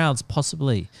without crowds,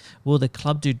 possibly. Will the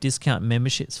club do discount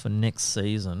memberships for next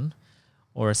season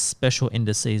or a special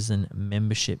end-of-season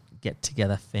membership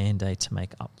get-together fan day to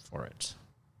make up for it?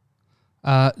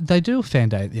 They do a fan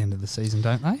day at the end of the season,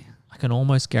 don't they? I can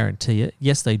almost guarantee it.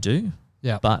 Yes, they do.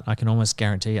 Yeah. But I can almost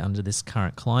guarantee under this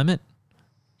current climate,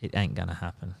 it ain't going to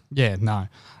happen. Yeah, no.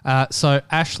 So,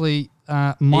 Ashley,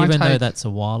 even though that's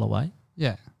a while away.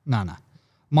 Yeah, no.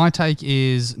 My take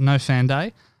is no fan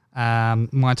day.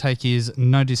 My take is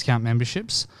no discount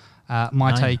memberships.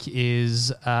 My No. take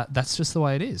is that's just the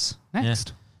way it is.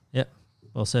 Next. Yep.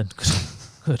 Well said.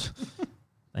 Good.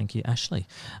 Thank you, Ashley.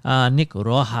 Nick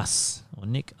Rojas, or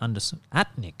Nick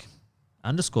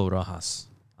 _Nick_Rojas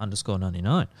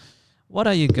 _99. What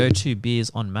are your go-to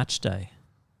beers on match day?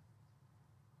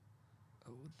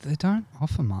 They don't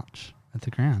offer much at the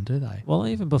ground, do they? Well,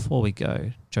 even before we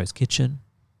go, Joe's Kitchen.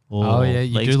 Or Oh, yeah,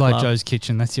 you Leeds do like Club. Joe's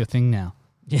Kitchen. That's your thing now.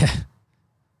 Yeah.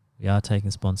 We are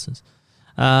taking sponsors.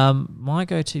 My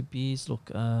go-to beers,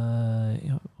 look,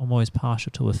 I'm always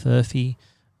partial to a Furphy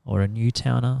or a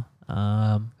Newtowner.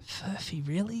 Furphy,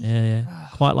 really? Yeah.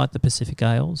 Quite like the Pacific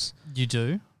Ales. You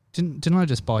do? Didn't I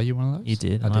just buy you one of those? You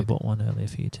did, I and I did. bought one earlier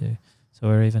for you too. So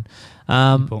we're even.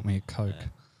 You bought me a Coke.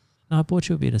 No, I bought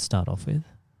you a beer to start off with.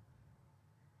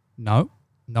 No,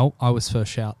 I was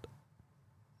first shout.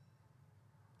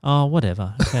 Oh,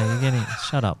 whatever. Okay, you're getting...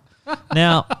 Shut up.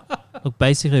 Now, look,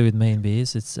 basically with me and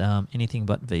beers, it's anything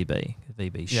but VB.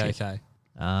 VB shit. Yeah,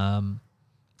 okay.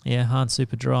 Yeah, Hans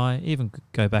Super Dry. Even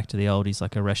go back to the oldies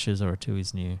like a Resch's or a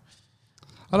Tui's New.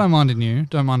 I don't mind a new.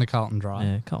 Don't mind a Carlton Dry.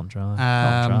 Yeah, Carlton Dry.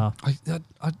 Carlton Draft.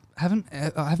 I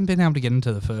haven't been able to get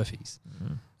into the Furfies.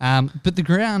 Mm. But the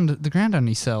ground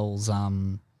only sells.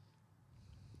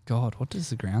 God, what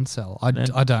does the ground sell? I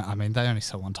don't. I mean, they only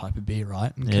sell one type of beer,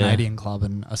 right? Yeah. Canadian Club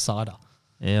and a cider.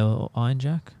 Yeah, or Iron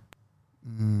Jack.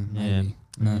 Maybe. Yeah.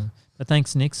 No. Mm. But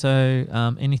thanks, Nick.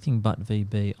 So anything but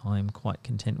VB, I'm quite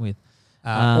content with.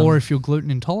 Or if you're gluten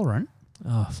intolerant.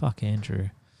 Oh, fuck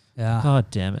Andrew. Yeah. God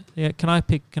damn it. Yeah, can I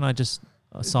just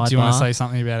sidebar? Do you want to say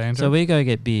something about Andrew? So we go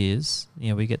get beers,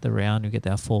 we get the round, we get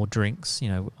our 4 drinks,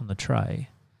 on the tray.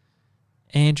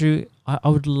 Andrew, I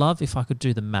would love if I could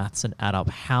do the maths and add up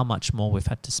how much more we've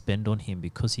had to spend on him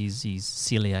because he's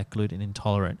celiac, gluten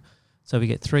intolerant. So we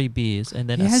get 3 beers and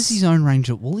then he has his own range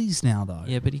at Woolies now, though.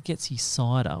 Yeah, but he gets his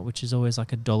cider, which is always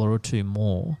like $1 or $2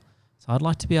 more. So I'd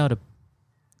like to be able to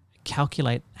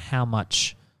calculate how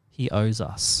much he owes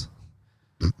us.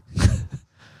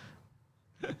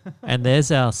 And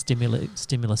there's our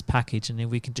stimulus package, and then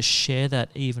we can just share that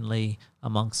evenly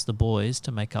amongst the boys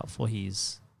to make up for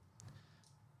his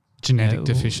Genetic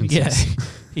deficiencies. Yeah,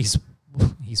 his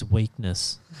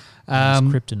weakness, his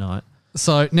kryptonite.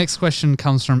 So next question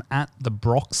comes from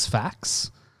 @the_Broxfax,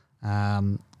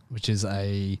 which is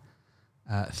a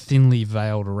thinly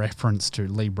veiled reference to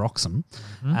Lee Broxham.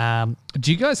 Mm-hmm.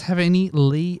 Do you guys have any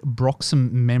Lee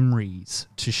Broxham memories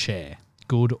to share,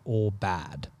 good or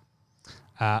bad?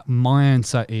 My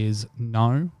answer is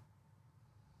no.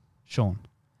 Sean?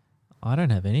 I don't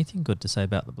have anything good to say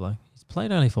about the bloke. He's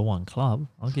played only for one club.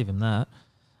 I'll give him that.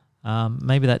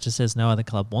 Maybe that just says no other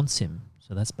club wants him,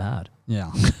 so that's bad.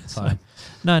 Yeah. So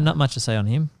no, not much to say on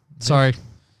him. sorry,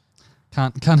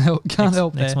 can't help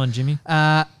Next there. one, Jimmy.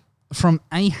 From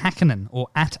A Hakkinen or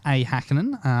 @A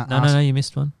Hakkinen. No, you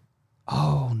missed one.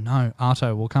 Oh no,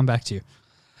 Arto, we'll come back to you.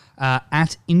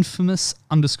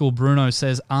 @infamous_Bruno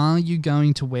says, are you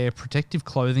going to wear protective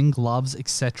clothing, gloves,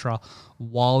 etc.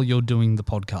 while you're doing the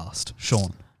podcast?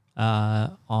 Sean?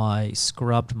 I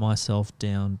scrubbed myself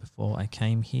down before I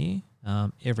came here,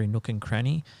 every nook and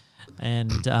cranny,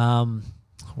 and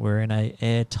we're in a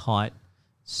airtight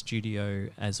studio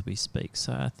as we speak.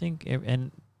 So I think,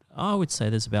 and I would say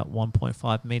there's about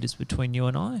 1.5 meters between you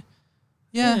and I.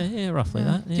 Yeah, roughly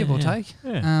that. Yeah, give or take.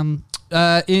 Yeah.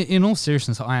 In all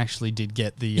seriousness, I actually did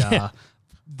get the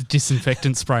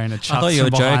disinfectant spray in a chucks I thought you were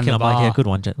from behind joking. the I'm like, bar. yeah, good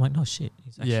one, Jet. I'm like, no shit.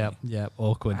 He's actually, Yeah,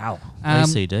 awkward. Wow.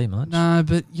 OCD much? No,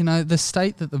 but the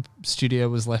state that the studio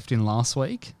was left in last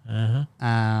week,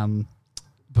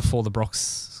 before the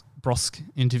Brosk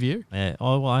interview. Yeah.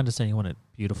 Oh, well, I understand you want it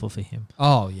beautiful for him.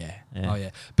 Oh yeah. Yeah. Oh yeah.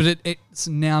 But it's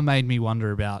now made me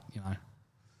wonder about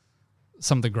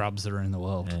some of the grubs that are in the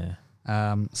world.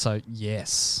 Yeah. So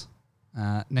yes.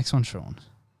 Next one, Sean.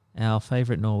 Our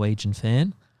favourite Norwegian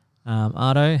fan.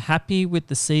 Ardo, happy with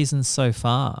the season so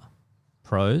far.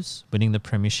 Pros, winning the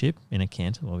premiership in a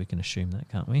canter. Well, we can assume that,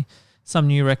 can't we? Some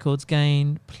new records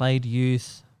gained, played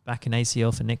youth, back in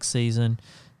ACL for next season.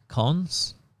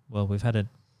 Cons, well, we've had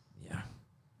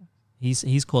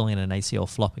he's calling it an ACL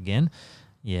flop again.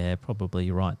 Yeah, probably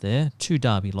right there. 2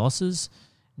 derby losses.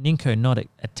 Ninko not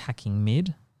attacking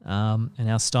mid.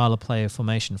 And our style of player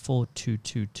formation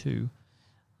 4-2-2-2.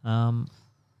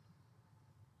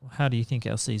 How do you think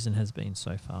our season has been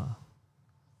so far?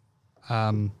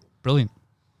 Brilliant.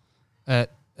 At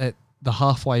the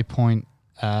halfway point,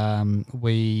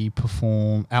 we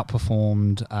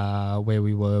outperformed where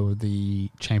we were with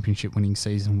the championship winning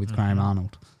season with Graham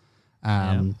Arnold.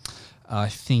 I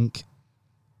think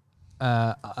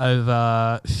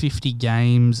over 50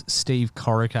 games, Steve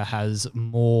Corica has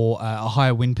a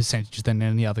higher win percentage than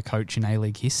any other coach in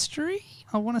A-League history,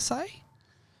 I want to say.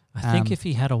 I think if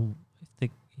he had a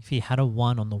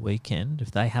one on the weekend, if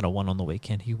they had a one on the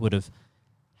weekend, he would have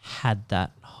had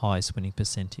that highest winning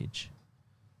percentage.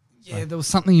 Yeah, there was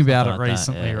something about it like that,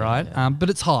 recently, yeah, right? yeah. But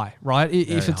it's high, right?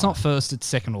 If it's high. not first, it's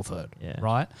second or third, Yeah.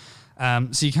 right?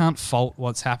 So you can't fault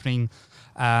what's happening.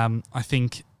 I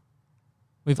think...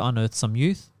 We've unearthed some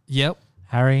youth. Yep.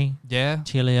 Harry, Yeah.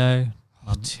 Tilio,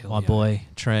 my Tilio. boy,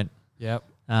 Trent. Yep.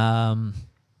 And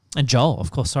Joel,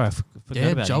 of course. Sorry, I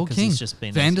forgot about Joel him 'cause King. he's just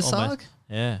been Van der almost- Sarg.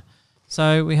 Yeah.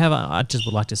 So we have. I just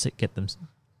would like to get them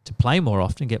to play more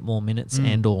often, get more minutes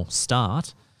and or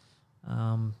start.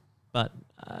 But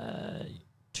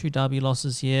 2 derby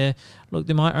losses here. Look,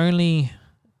 my only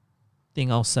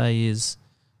thing I'll say is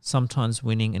sometimes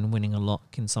winning and winning a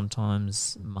lot can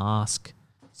sometimes mask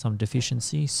some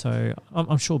deficiency. So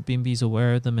I'm sure Bimby's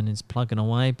aware of them and is plugging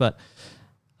away. But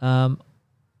I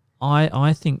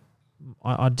think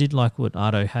I did like what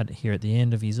Ardo had here at the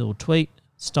end of his little tweet,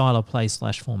 style of play /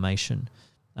 formation.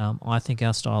 I think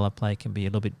our style of play can be a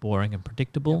little bit boring and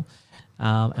predictable.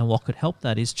 And what could help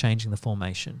that is changing the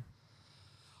formation.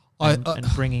 And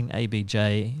bringing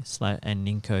ABJ and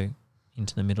Ninko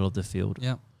into the middle of the field.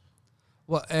 Yeah.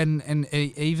 Well, and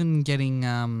even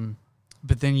getting,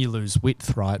 but then you lose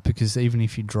width, right? Because even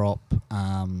if you drop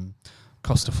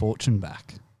cost a fortune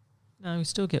back. No, we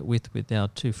still get width with our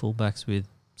two fullbacks with,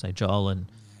 say, Joel and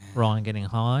Ryan getting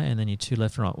high, and then your two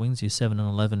left and right wings, your 7 and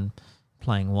 11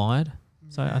 playing wide.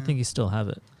 So I think you still have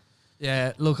it.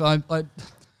 Yeah, look, I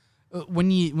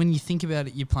when you think about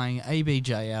it, you're playing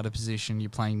ABJ out of position, you're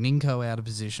playing Ninko out of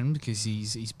position because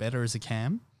he's better as a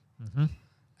cam,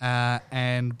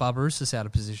 and Barbarouses out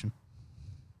of position.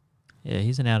 Yeah,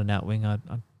 he's an out-and-out wing.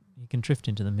 He can drift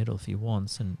into the middle if he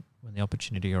wants, and when the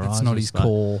opportunity arises. It's not his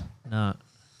core. No,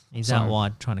 he's out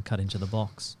wide trying to cut into the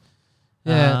box.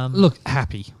 Yeah, look,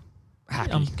 happy.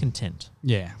 I'm content.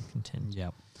 Yeah. Content.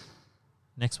 Yep.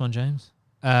 Next one, James.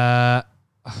 Oh,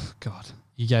 God.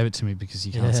 You gave it to me because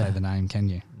you can't say the name, can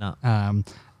you? No.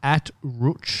 At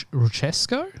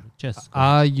Ruchesco, Just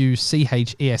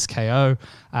Ruchesko,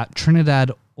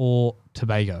 Trinidad or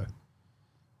Tobago?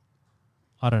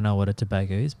 I don't know what a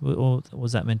Tobago is. Or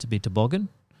was that meant to be toboggan?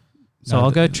 So No,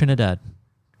 I'll go Trinidad.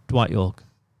 Dwight York.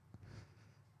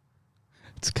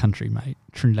 It's country, mate.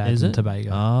 Trinidad Is and it?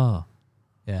 Tobago. Oh.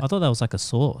 Yeah. I thought that was like a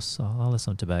sauce. So I'll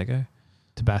listen to Tobago.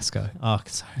 Tabasco. Oh,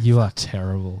 sorry. You are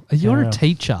terrible. You're a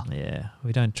teacher. Yeah,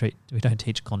 we don't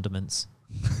teach condiments.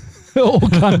 All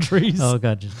countries. Oh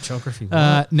god, just geography.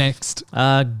 Next.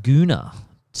 Guna,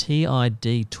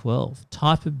 TID 12,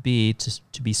 type of beer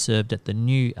to be served at the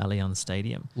new Allianz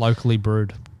Stadium. Locally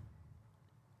brewed.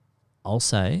 I'll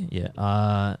say,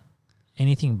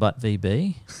 anything but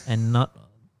VB, and not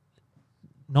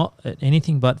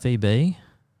anything but VB,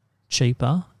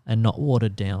 cheaper. And not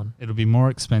watered down. It'll be more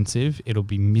expensive. It'll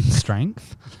be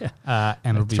mid-strength. And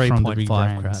it'll be from the big 3.5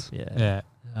 brands. crap.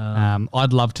 Yeah.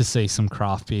 I'd love to see some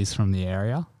craft beers from the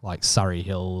area, like Surrey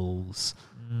Hills,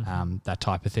 that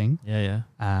type of thing. Yeah.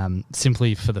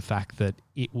 Simply for the fact that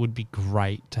it would be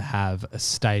great to have a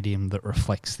stadium that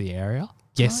reflects the area.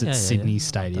 Yes, it's Sydney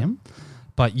Stadium,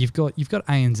 but you've got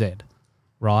ANZ,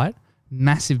 right?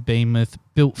 Massive behemoth,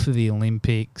 built for the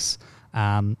Olympics,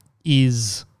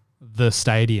 is the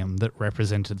stadium that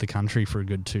represented the country for a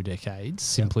good 2 decades,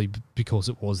 simply because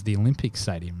it was the Olympic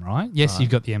Stadium, right? Yes, you've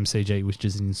got the MCG, which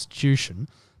is an institution,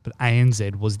 but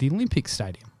ANZ was the Olympic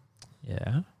Stadium.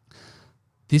 Yeah.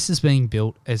 This is being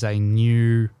built as a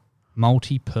new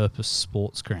multi-purpose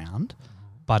sports ground,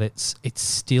 but it's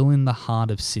still in the heart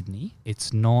of Sydney.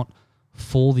 It's not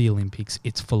for the Olympics.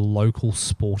 It's for local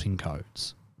sporting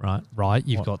codes. Right?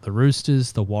 You've got the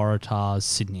Roosters, the Waratahs,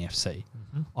 Sydney FC.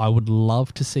 I would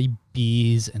love to see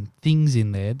beers and things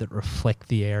in there that reflect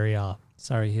the area.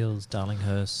 Surrey Hills,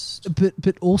 Darlinghurst.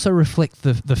 But also reflect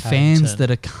the fans that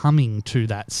are coming to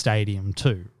that stadium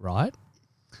too, right?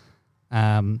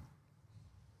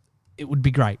 It would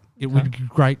be great. It would be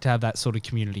great to have that sort of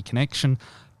community connection.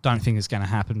 Don't think it's going to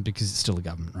happen because it's still a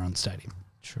government-run stadium.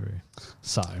 True.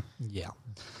 So, yeah.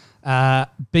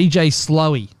 BJ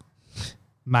Slowey,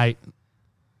 mate.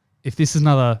 If this is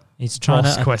another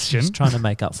question, he's trying to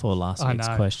make up for last week's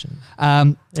question.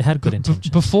 It had good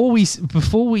intentions. Before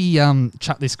we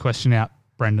chuck this question out,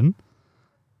 Brendan,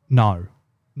 no,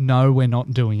 we're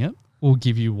not doing it. We'll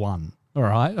give you one. All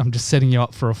right, I'm just setting you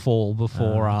up for a fall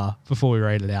before we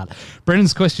read it out.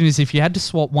 Brendan's question is: if you had to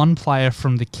swap one player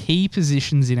from the key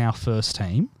positions in our first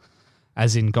team,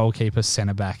 as in goalkeeper,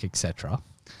 centre back, etc.,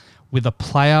 with a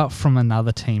player from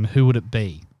another team, who would it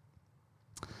be?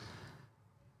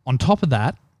 On top of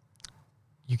that,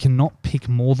 you cannot pick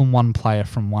more than one player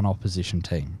from one opposition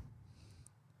team.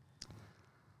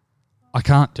 I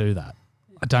can't do that.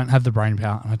 I don't have the brain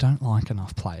power, and I don't like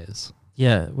enough players.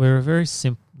 Yeah, we're a very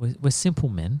simple. We're simple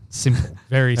men. Simple,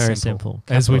 very Very simple. simple.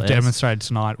 As we've Capital S. demonstrated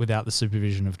tonight without the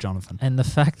supervision of Jonathan. And the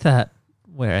fact that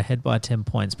we're ahead by 10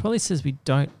 points probably says we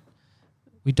don't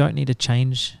need to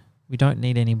change. We don't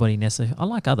need anybody necessarily. I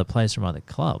like other players from other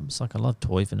clubs. Like I love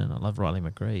Toivonen, I love Riley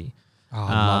McGree, I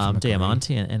love McGree.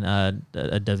 Diamante,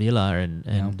 and Davila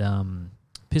and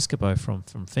Piscopo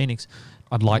from Phoenix.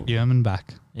 I'd like Yerman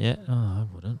back. Yeah, I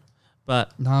wouldn't.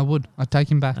 But No, I would. I'd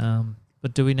take him back.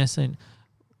 but do we necessarily?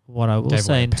 What I will Gave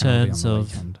say away a in penalty terms on the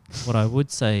of weekend. what I would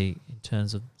say in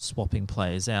terms of swapping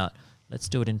players out, let's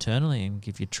do it internally and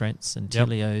give you Trents and Yep.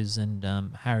 Tilios and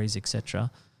Harrys,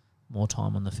 etc., more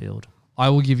time on the field. I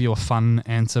will give you a fun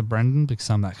answer, Brendan, because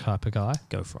I'm that type of guy.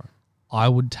 Go for it. I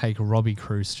would take Robbie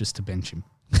Cruz just to bench him.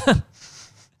 You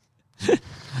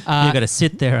got to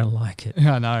sit there and like it.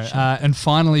 I know. And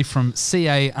finally, from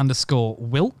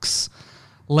CA_Wilkes,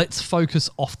 let's focus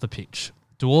off the pitch.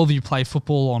 Do all of you play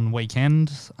football on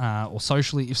weekends or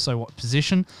socially? If so, what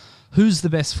position? Who's the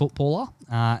best footballer?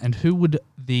 And who would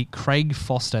the Craig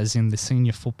Foster, as in the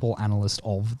senior football analyst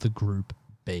of the Group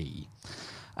be?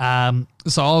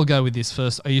 So I'll go with this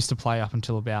first. I used to play up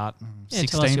until about Yeah,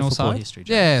 tell us 16 your or so. football history,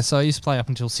 James. Yeah, so I used to play up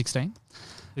until 16.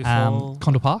 Before,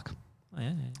 Condor Park. oh,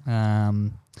 yeah.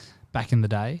 Back in the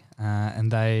day,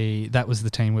 and that was the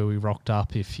team where we rocked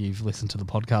up. If you've listened to the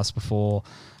podcast before,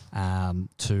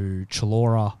 to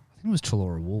Chalora, I think it was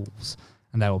Chalora Wolves,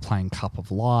 and they were playing Cup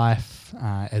of Life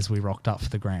as we rocked up for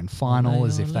the grand final,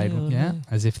 as if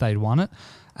they'd won it,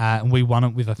 and we won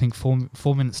it with I think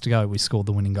 4 minutes to go. We scored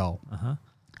the winning goal,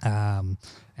 and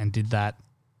did that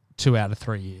 2 out of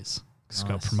 3 years. Just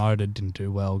got Nice. promoted, didn't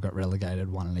do well, got relegated,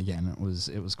 won it again. It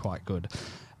was quite good.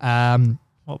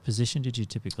 What position did you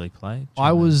typically play?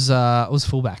 I was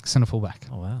fullback, centre fullback.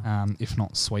 Oh, wow. If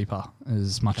not sweeper,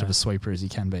 as much of a sweeper as you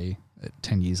can be at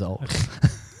 10 years old.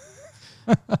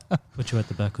 Put you at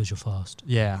the back because you're fast.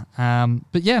 Yeah.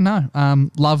 But yeah, no,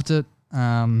 loved it.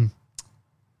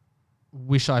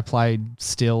 Wish I played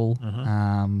still,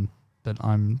 but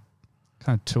I'm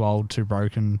kind of too old, too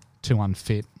broken, too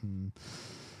unfit. And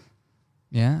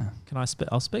yeah. Can I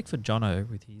I'll speak for Jono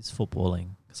with his footballing,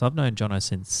 because I've known Jono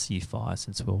since year 5,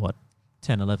 since we were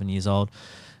 10, 11 years old.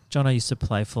 Jono used to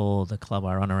play for the club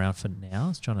I run around for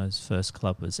now. Jono's first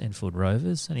club was Enfield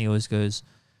Rovers, and he always goes,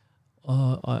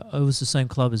 I was the same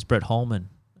club as Brett Holman,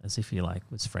 as if he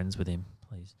was friends with him,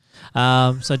 please.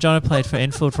 So Jono played for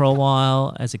Enfield for a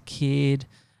while as a kid,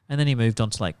 and then he moved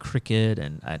on to cricket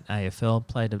and at AFL,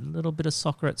 played a little bit of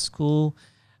soccer at school.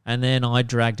 And then I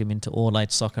dragged him into all-age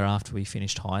soccer after we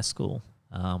finished high school.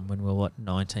 When we were,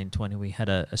 19, 20, we had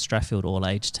a Strathfield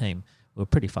all-age team. We were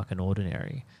pretty fucking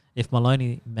ordinary. If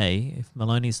Maloney's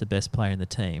the best player in the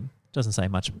team, doesn't say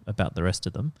much about the rest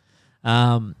of them.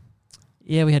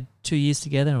 We had 2 years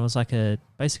together, and it was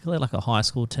basically like a high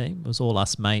school team. It was all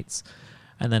us mates.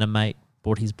 And then a mate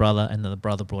brought his brother, and then the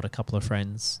brother brought a couple of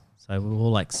friends. So we were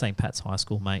all St. Pat's high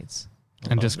school mates.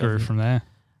 And just grew from there.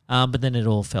 But then it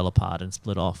all fell apart and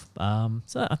split off.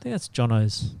 So I think that's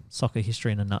Jono's soccer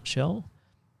history in a nutshell.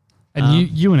 And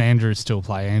you and Andrew still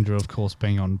play. Andrew, of course,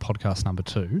 being on podcast number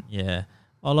 2. Yeah.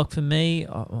 Oh, look, for me,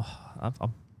 I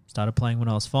started playing when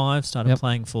I was 5, started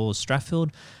playing for Strathfield.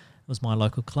 It was my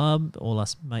local club, all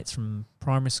us mates from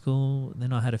primary school.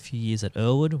 Then I had a few years at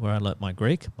Earlwood where I learnt my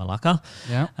Greek, Malaka.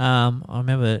 Yeah. I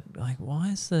remember, why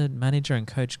is the manager and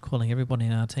coach calling everybody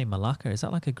in our team Malaka? Is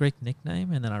that a Greek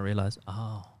nickname? And then I realised,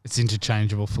 it's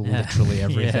interchangeable for literally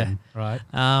everything, right?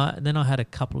 Then I had a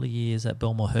couple of years at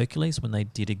Belmore Hercules when they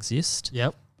did exist.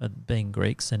 Yep. But being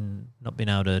Greeks and not being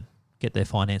able to get their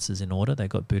finances in order, they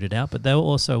got booted out. But they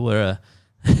also were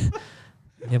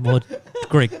more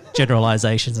Greek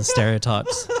generalizations and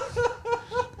stereotypes.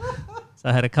 So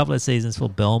I had a couple of seasons for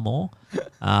Belmore,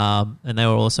 and they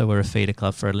were a feeder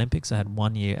club for Olympics. I had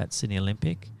 1 year at Sydney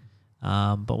Olympic.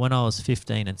 But when I was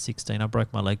 15 and 16, I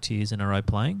broke my leg 2 years in a row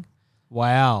playing.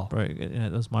 Wow.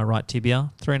 That was my right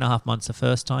tibia. 3.5 months the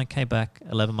first time. Came back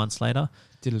 11 months later.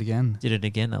 Did it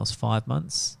again. That was 5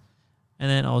 months. And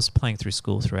then I was playing through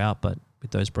school throughout, but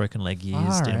with those broken leg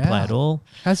years, didn't play at all.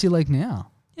 How's your leg now?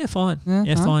 Yeah, fine.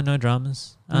 Yeah, fine. No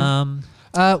dramas.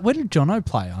 Yeah. Where did Jono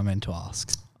play, I meant to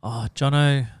ask? Oh,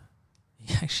 Jono,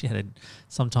 he actually had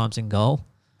sometimes in goal.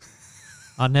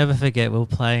 I'll never forget, we were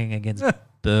playing against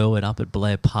Burwood up at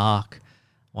Blair Park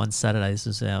one Saturday. This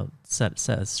was our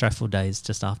Strathfield days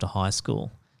just after high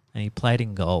school. And he played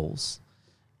in goals.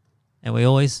 And we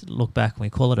always look back and we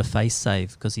call it a face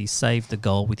save because he saved the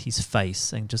goal with his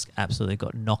face and just absolutely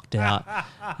got knocked out.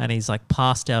 And he's like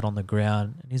passed out on the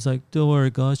ground. And he's like, don't worry,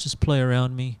 guys, just play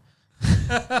around me.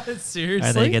 Seriously?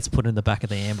 And then he gets put in the back of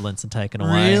the ambulance and taken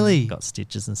away. Really? And got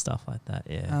stitches and stuff like that,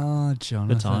 yeah. Oh, Jonathan.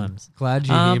 Good times. Glad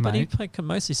you're here, but mate. he played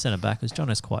mostly centre back because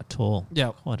Jono's quite tall.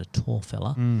 Yeah. Quite a tall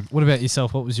fella. What about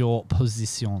yourself? What was your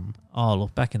position? Oh,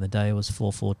 look, back in the day it was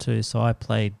 4-4-2. So I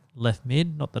played left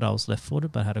mid. Not that I was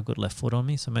left-footed, but I had a good left foot on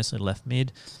me. So mostly left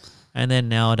mid. And then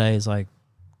nowadays I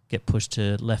get pushed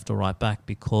to left or right back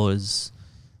because,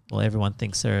 well, everyone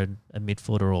thinks they're a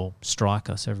midfielder or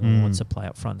striker. So everyone wants to play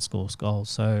up front and score goals.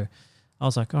 So I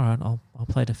was like, all right, I'll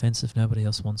play defensive. Nobody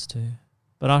else wants to.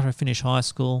 But after I finished high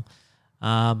school,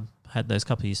 had those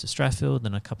couple of years for Strathfield,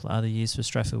 then a couple of other years for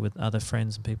Strathfield with other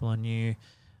friends and people I knew.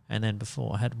 And then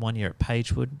before I had 1 year at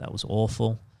Pagewood. That was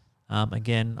awful.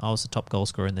 Again, I was the top goal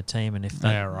scorer in the team, and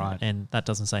and that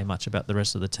doesn't say much about the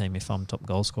rest of the team if I'm top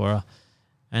goal scorer.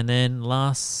 And then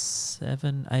last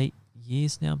 7-8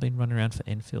 years now, I've been running around for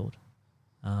Enfield.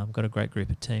 Got a great group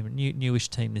of team, newish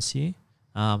team this year.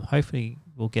 Hopefully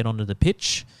we'll get onto the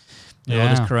pitch. All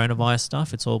this coronavirus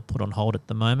stuff, it's all put on hold at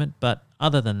the moment. But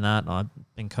other than that, I've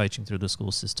been coaching through the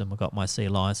school system. I got my C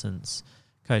licence,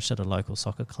 coached at a local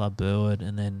soccer club, Burwood,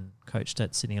 and then coached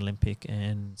at Sydney Olympic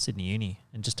and Sydney Uni,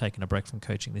 and just taken a break from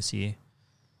coaching this year.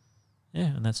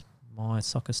 Yeah, and that's my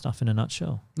soccer stuff in a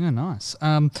nutshell. Yeah, nice.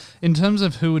 In terms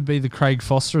of who would be the Craig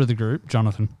Foster of the group,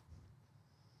 Jonathan?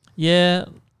 Yeah,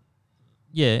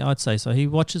 I'd say so. He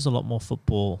watches a lot more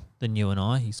football than you and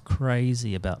I. He's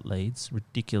crazy about Leeds,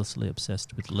 ridiculously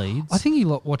obsessed with Leeds. I think he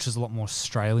watches a lot more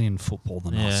Australian football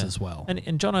than us as well.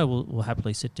 And Jono will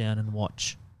happily sit down and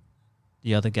watch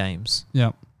the other games.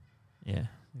 Yeah. Yeah.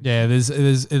 Yeah,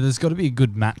 there's got to be a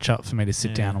good matchup for me to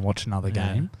sit down and watch another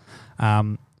game.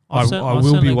 I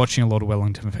will be watching a lot of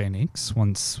Wellington Phoenix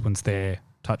once they're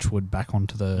touchwood back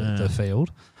onto the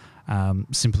field,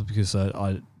 simply because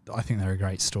I think they're a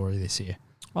great story this year.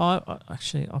 I'll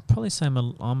probably say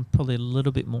I'm probably a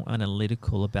little bit more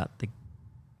analytical about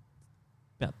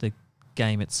the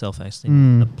game itself,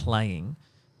 actually, the playing.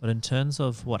 But in terms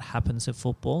of what happens at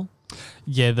football,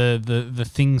 yeah, the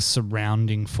things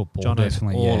surrounding football, Jono's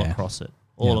definitely across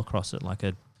it, like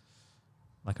a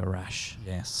rash.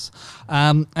 Yes,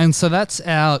 and so that's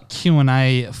our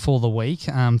Q&A for the week.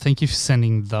 Thank you for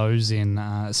sending those in,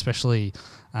 especially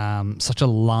such a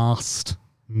last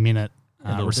minute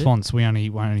response. We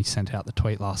only sent out the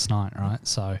tweet last night, right?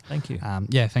 So thank you.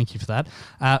 Thank you for that.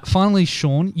 Finally,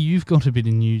 Sean, you've got a bit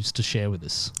of news to share with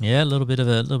us. Yeah, a little bit of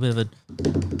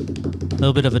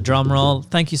a drum roll.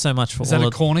 Thank you so much for Is that a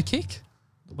corner kick?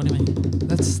 What do you mean?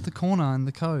 That's the corner in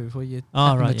the cove where you're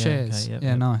tapping the chairs. Okay,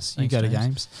 yep. Nice. Thanks, you go to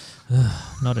James. games.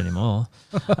 Not anymore.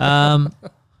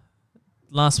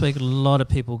 Last week, a lot of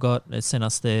people sent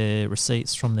us their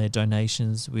receipts from their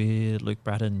donations with Luke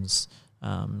Bratton's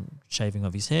shaving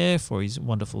of his hair for his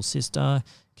wonderful sister.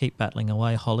 Keep battling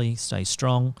away, Holly. Stay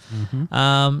strong.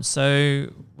 Mm-hmm. So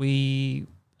we,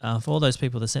 for all those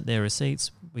people that sent their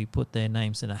receipts, we put their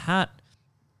names in a hat.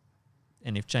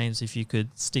 And if you could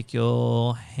stick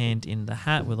your hand in the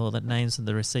hat with all the names and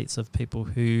the receipts of people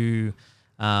who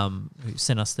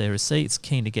sent us their receipts,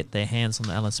 keen to get their hands on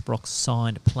the Alice Brock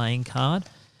signed playing card.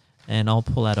 And I'll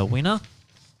pull out a winner.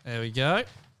 There we go.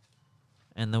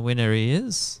 And the winner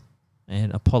is,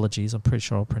 and apologies, I'm pretty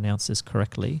sure I'll pronounce this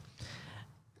correctly,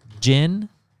 Jen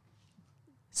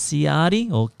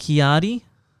Ciardi or Chiardi.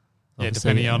 Yeah,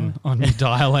 depending on your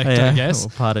dialect, I guess. Or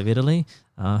part of Italy.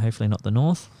 Hopefully not the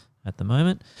north at the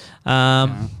moment.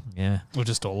 Yeah. Or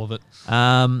just all of it.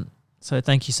 So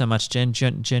thank you so much, Jen.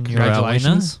 Jen, you're our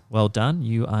winner. Well done.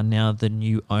 You are now the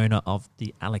new owner of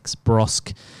the Alex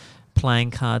Brosk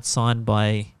playing card signed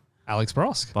by Alex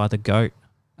Brosk. By the GOAT.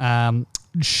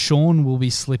 Sean will be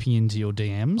slipping into your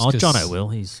DMs. Oh, Jono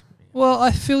will. Well,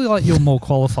 I feel like you're more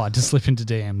qualified to slip into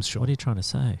DMs, Sean. What are you trying to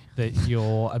say? That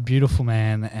you're a beautiful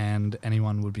man and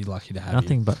anyone would be lucky to have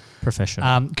Nothing you. but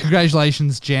professional.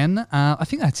 Congratulations, Jen. I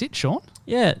think that's it, Sean.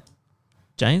 Yeah.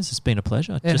 James, it's been a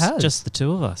pleasure. It has. Just the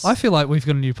two of us. I feel like we've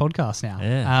got a new podcast now.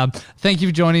 Yeah. Thank you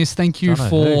for joining us. Thank you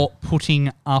for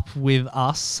putting up with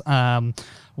us.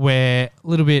 We're a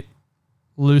little bit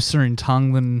looser in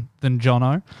tongue than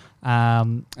Jono.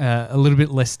 A little bit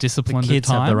less disciplined at times. The kids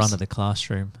have the run of the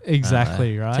classroom.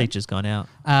 Exactly, right. Teacher's gone out.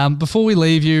 Before we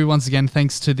leave you, once again,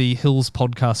 thanks to the Hills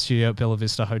Podcast Studio at Bella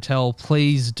Vista Hotel.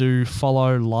 Please do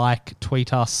follow,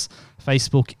 tweet us,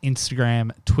 Facebook,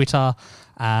 Instagram, Twitter.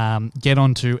 Get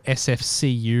onto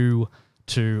SFCU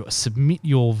to submit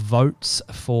your votes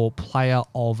for Player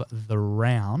of the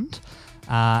Round.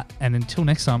 And until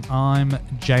next time, I'm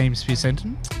James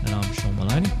Pearcenton. And I'm Sean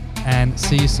Maloney. And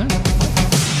see you soon.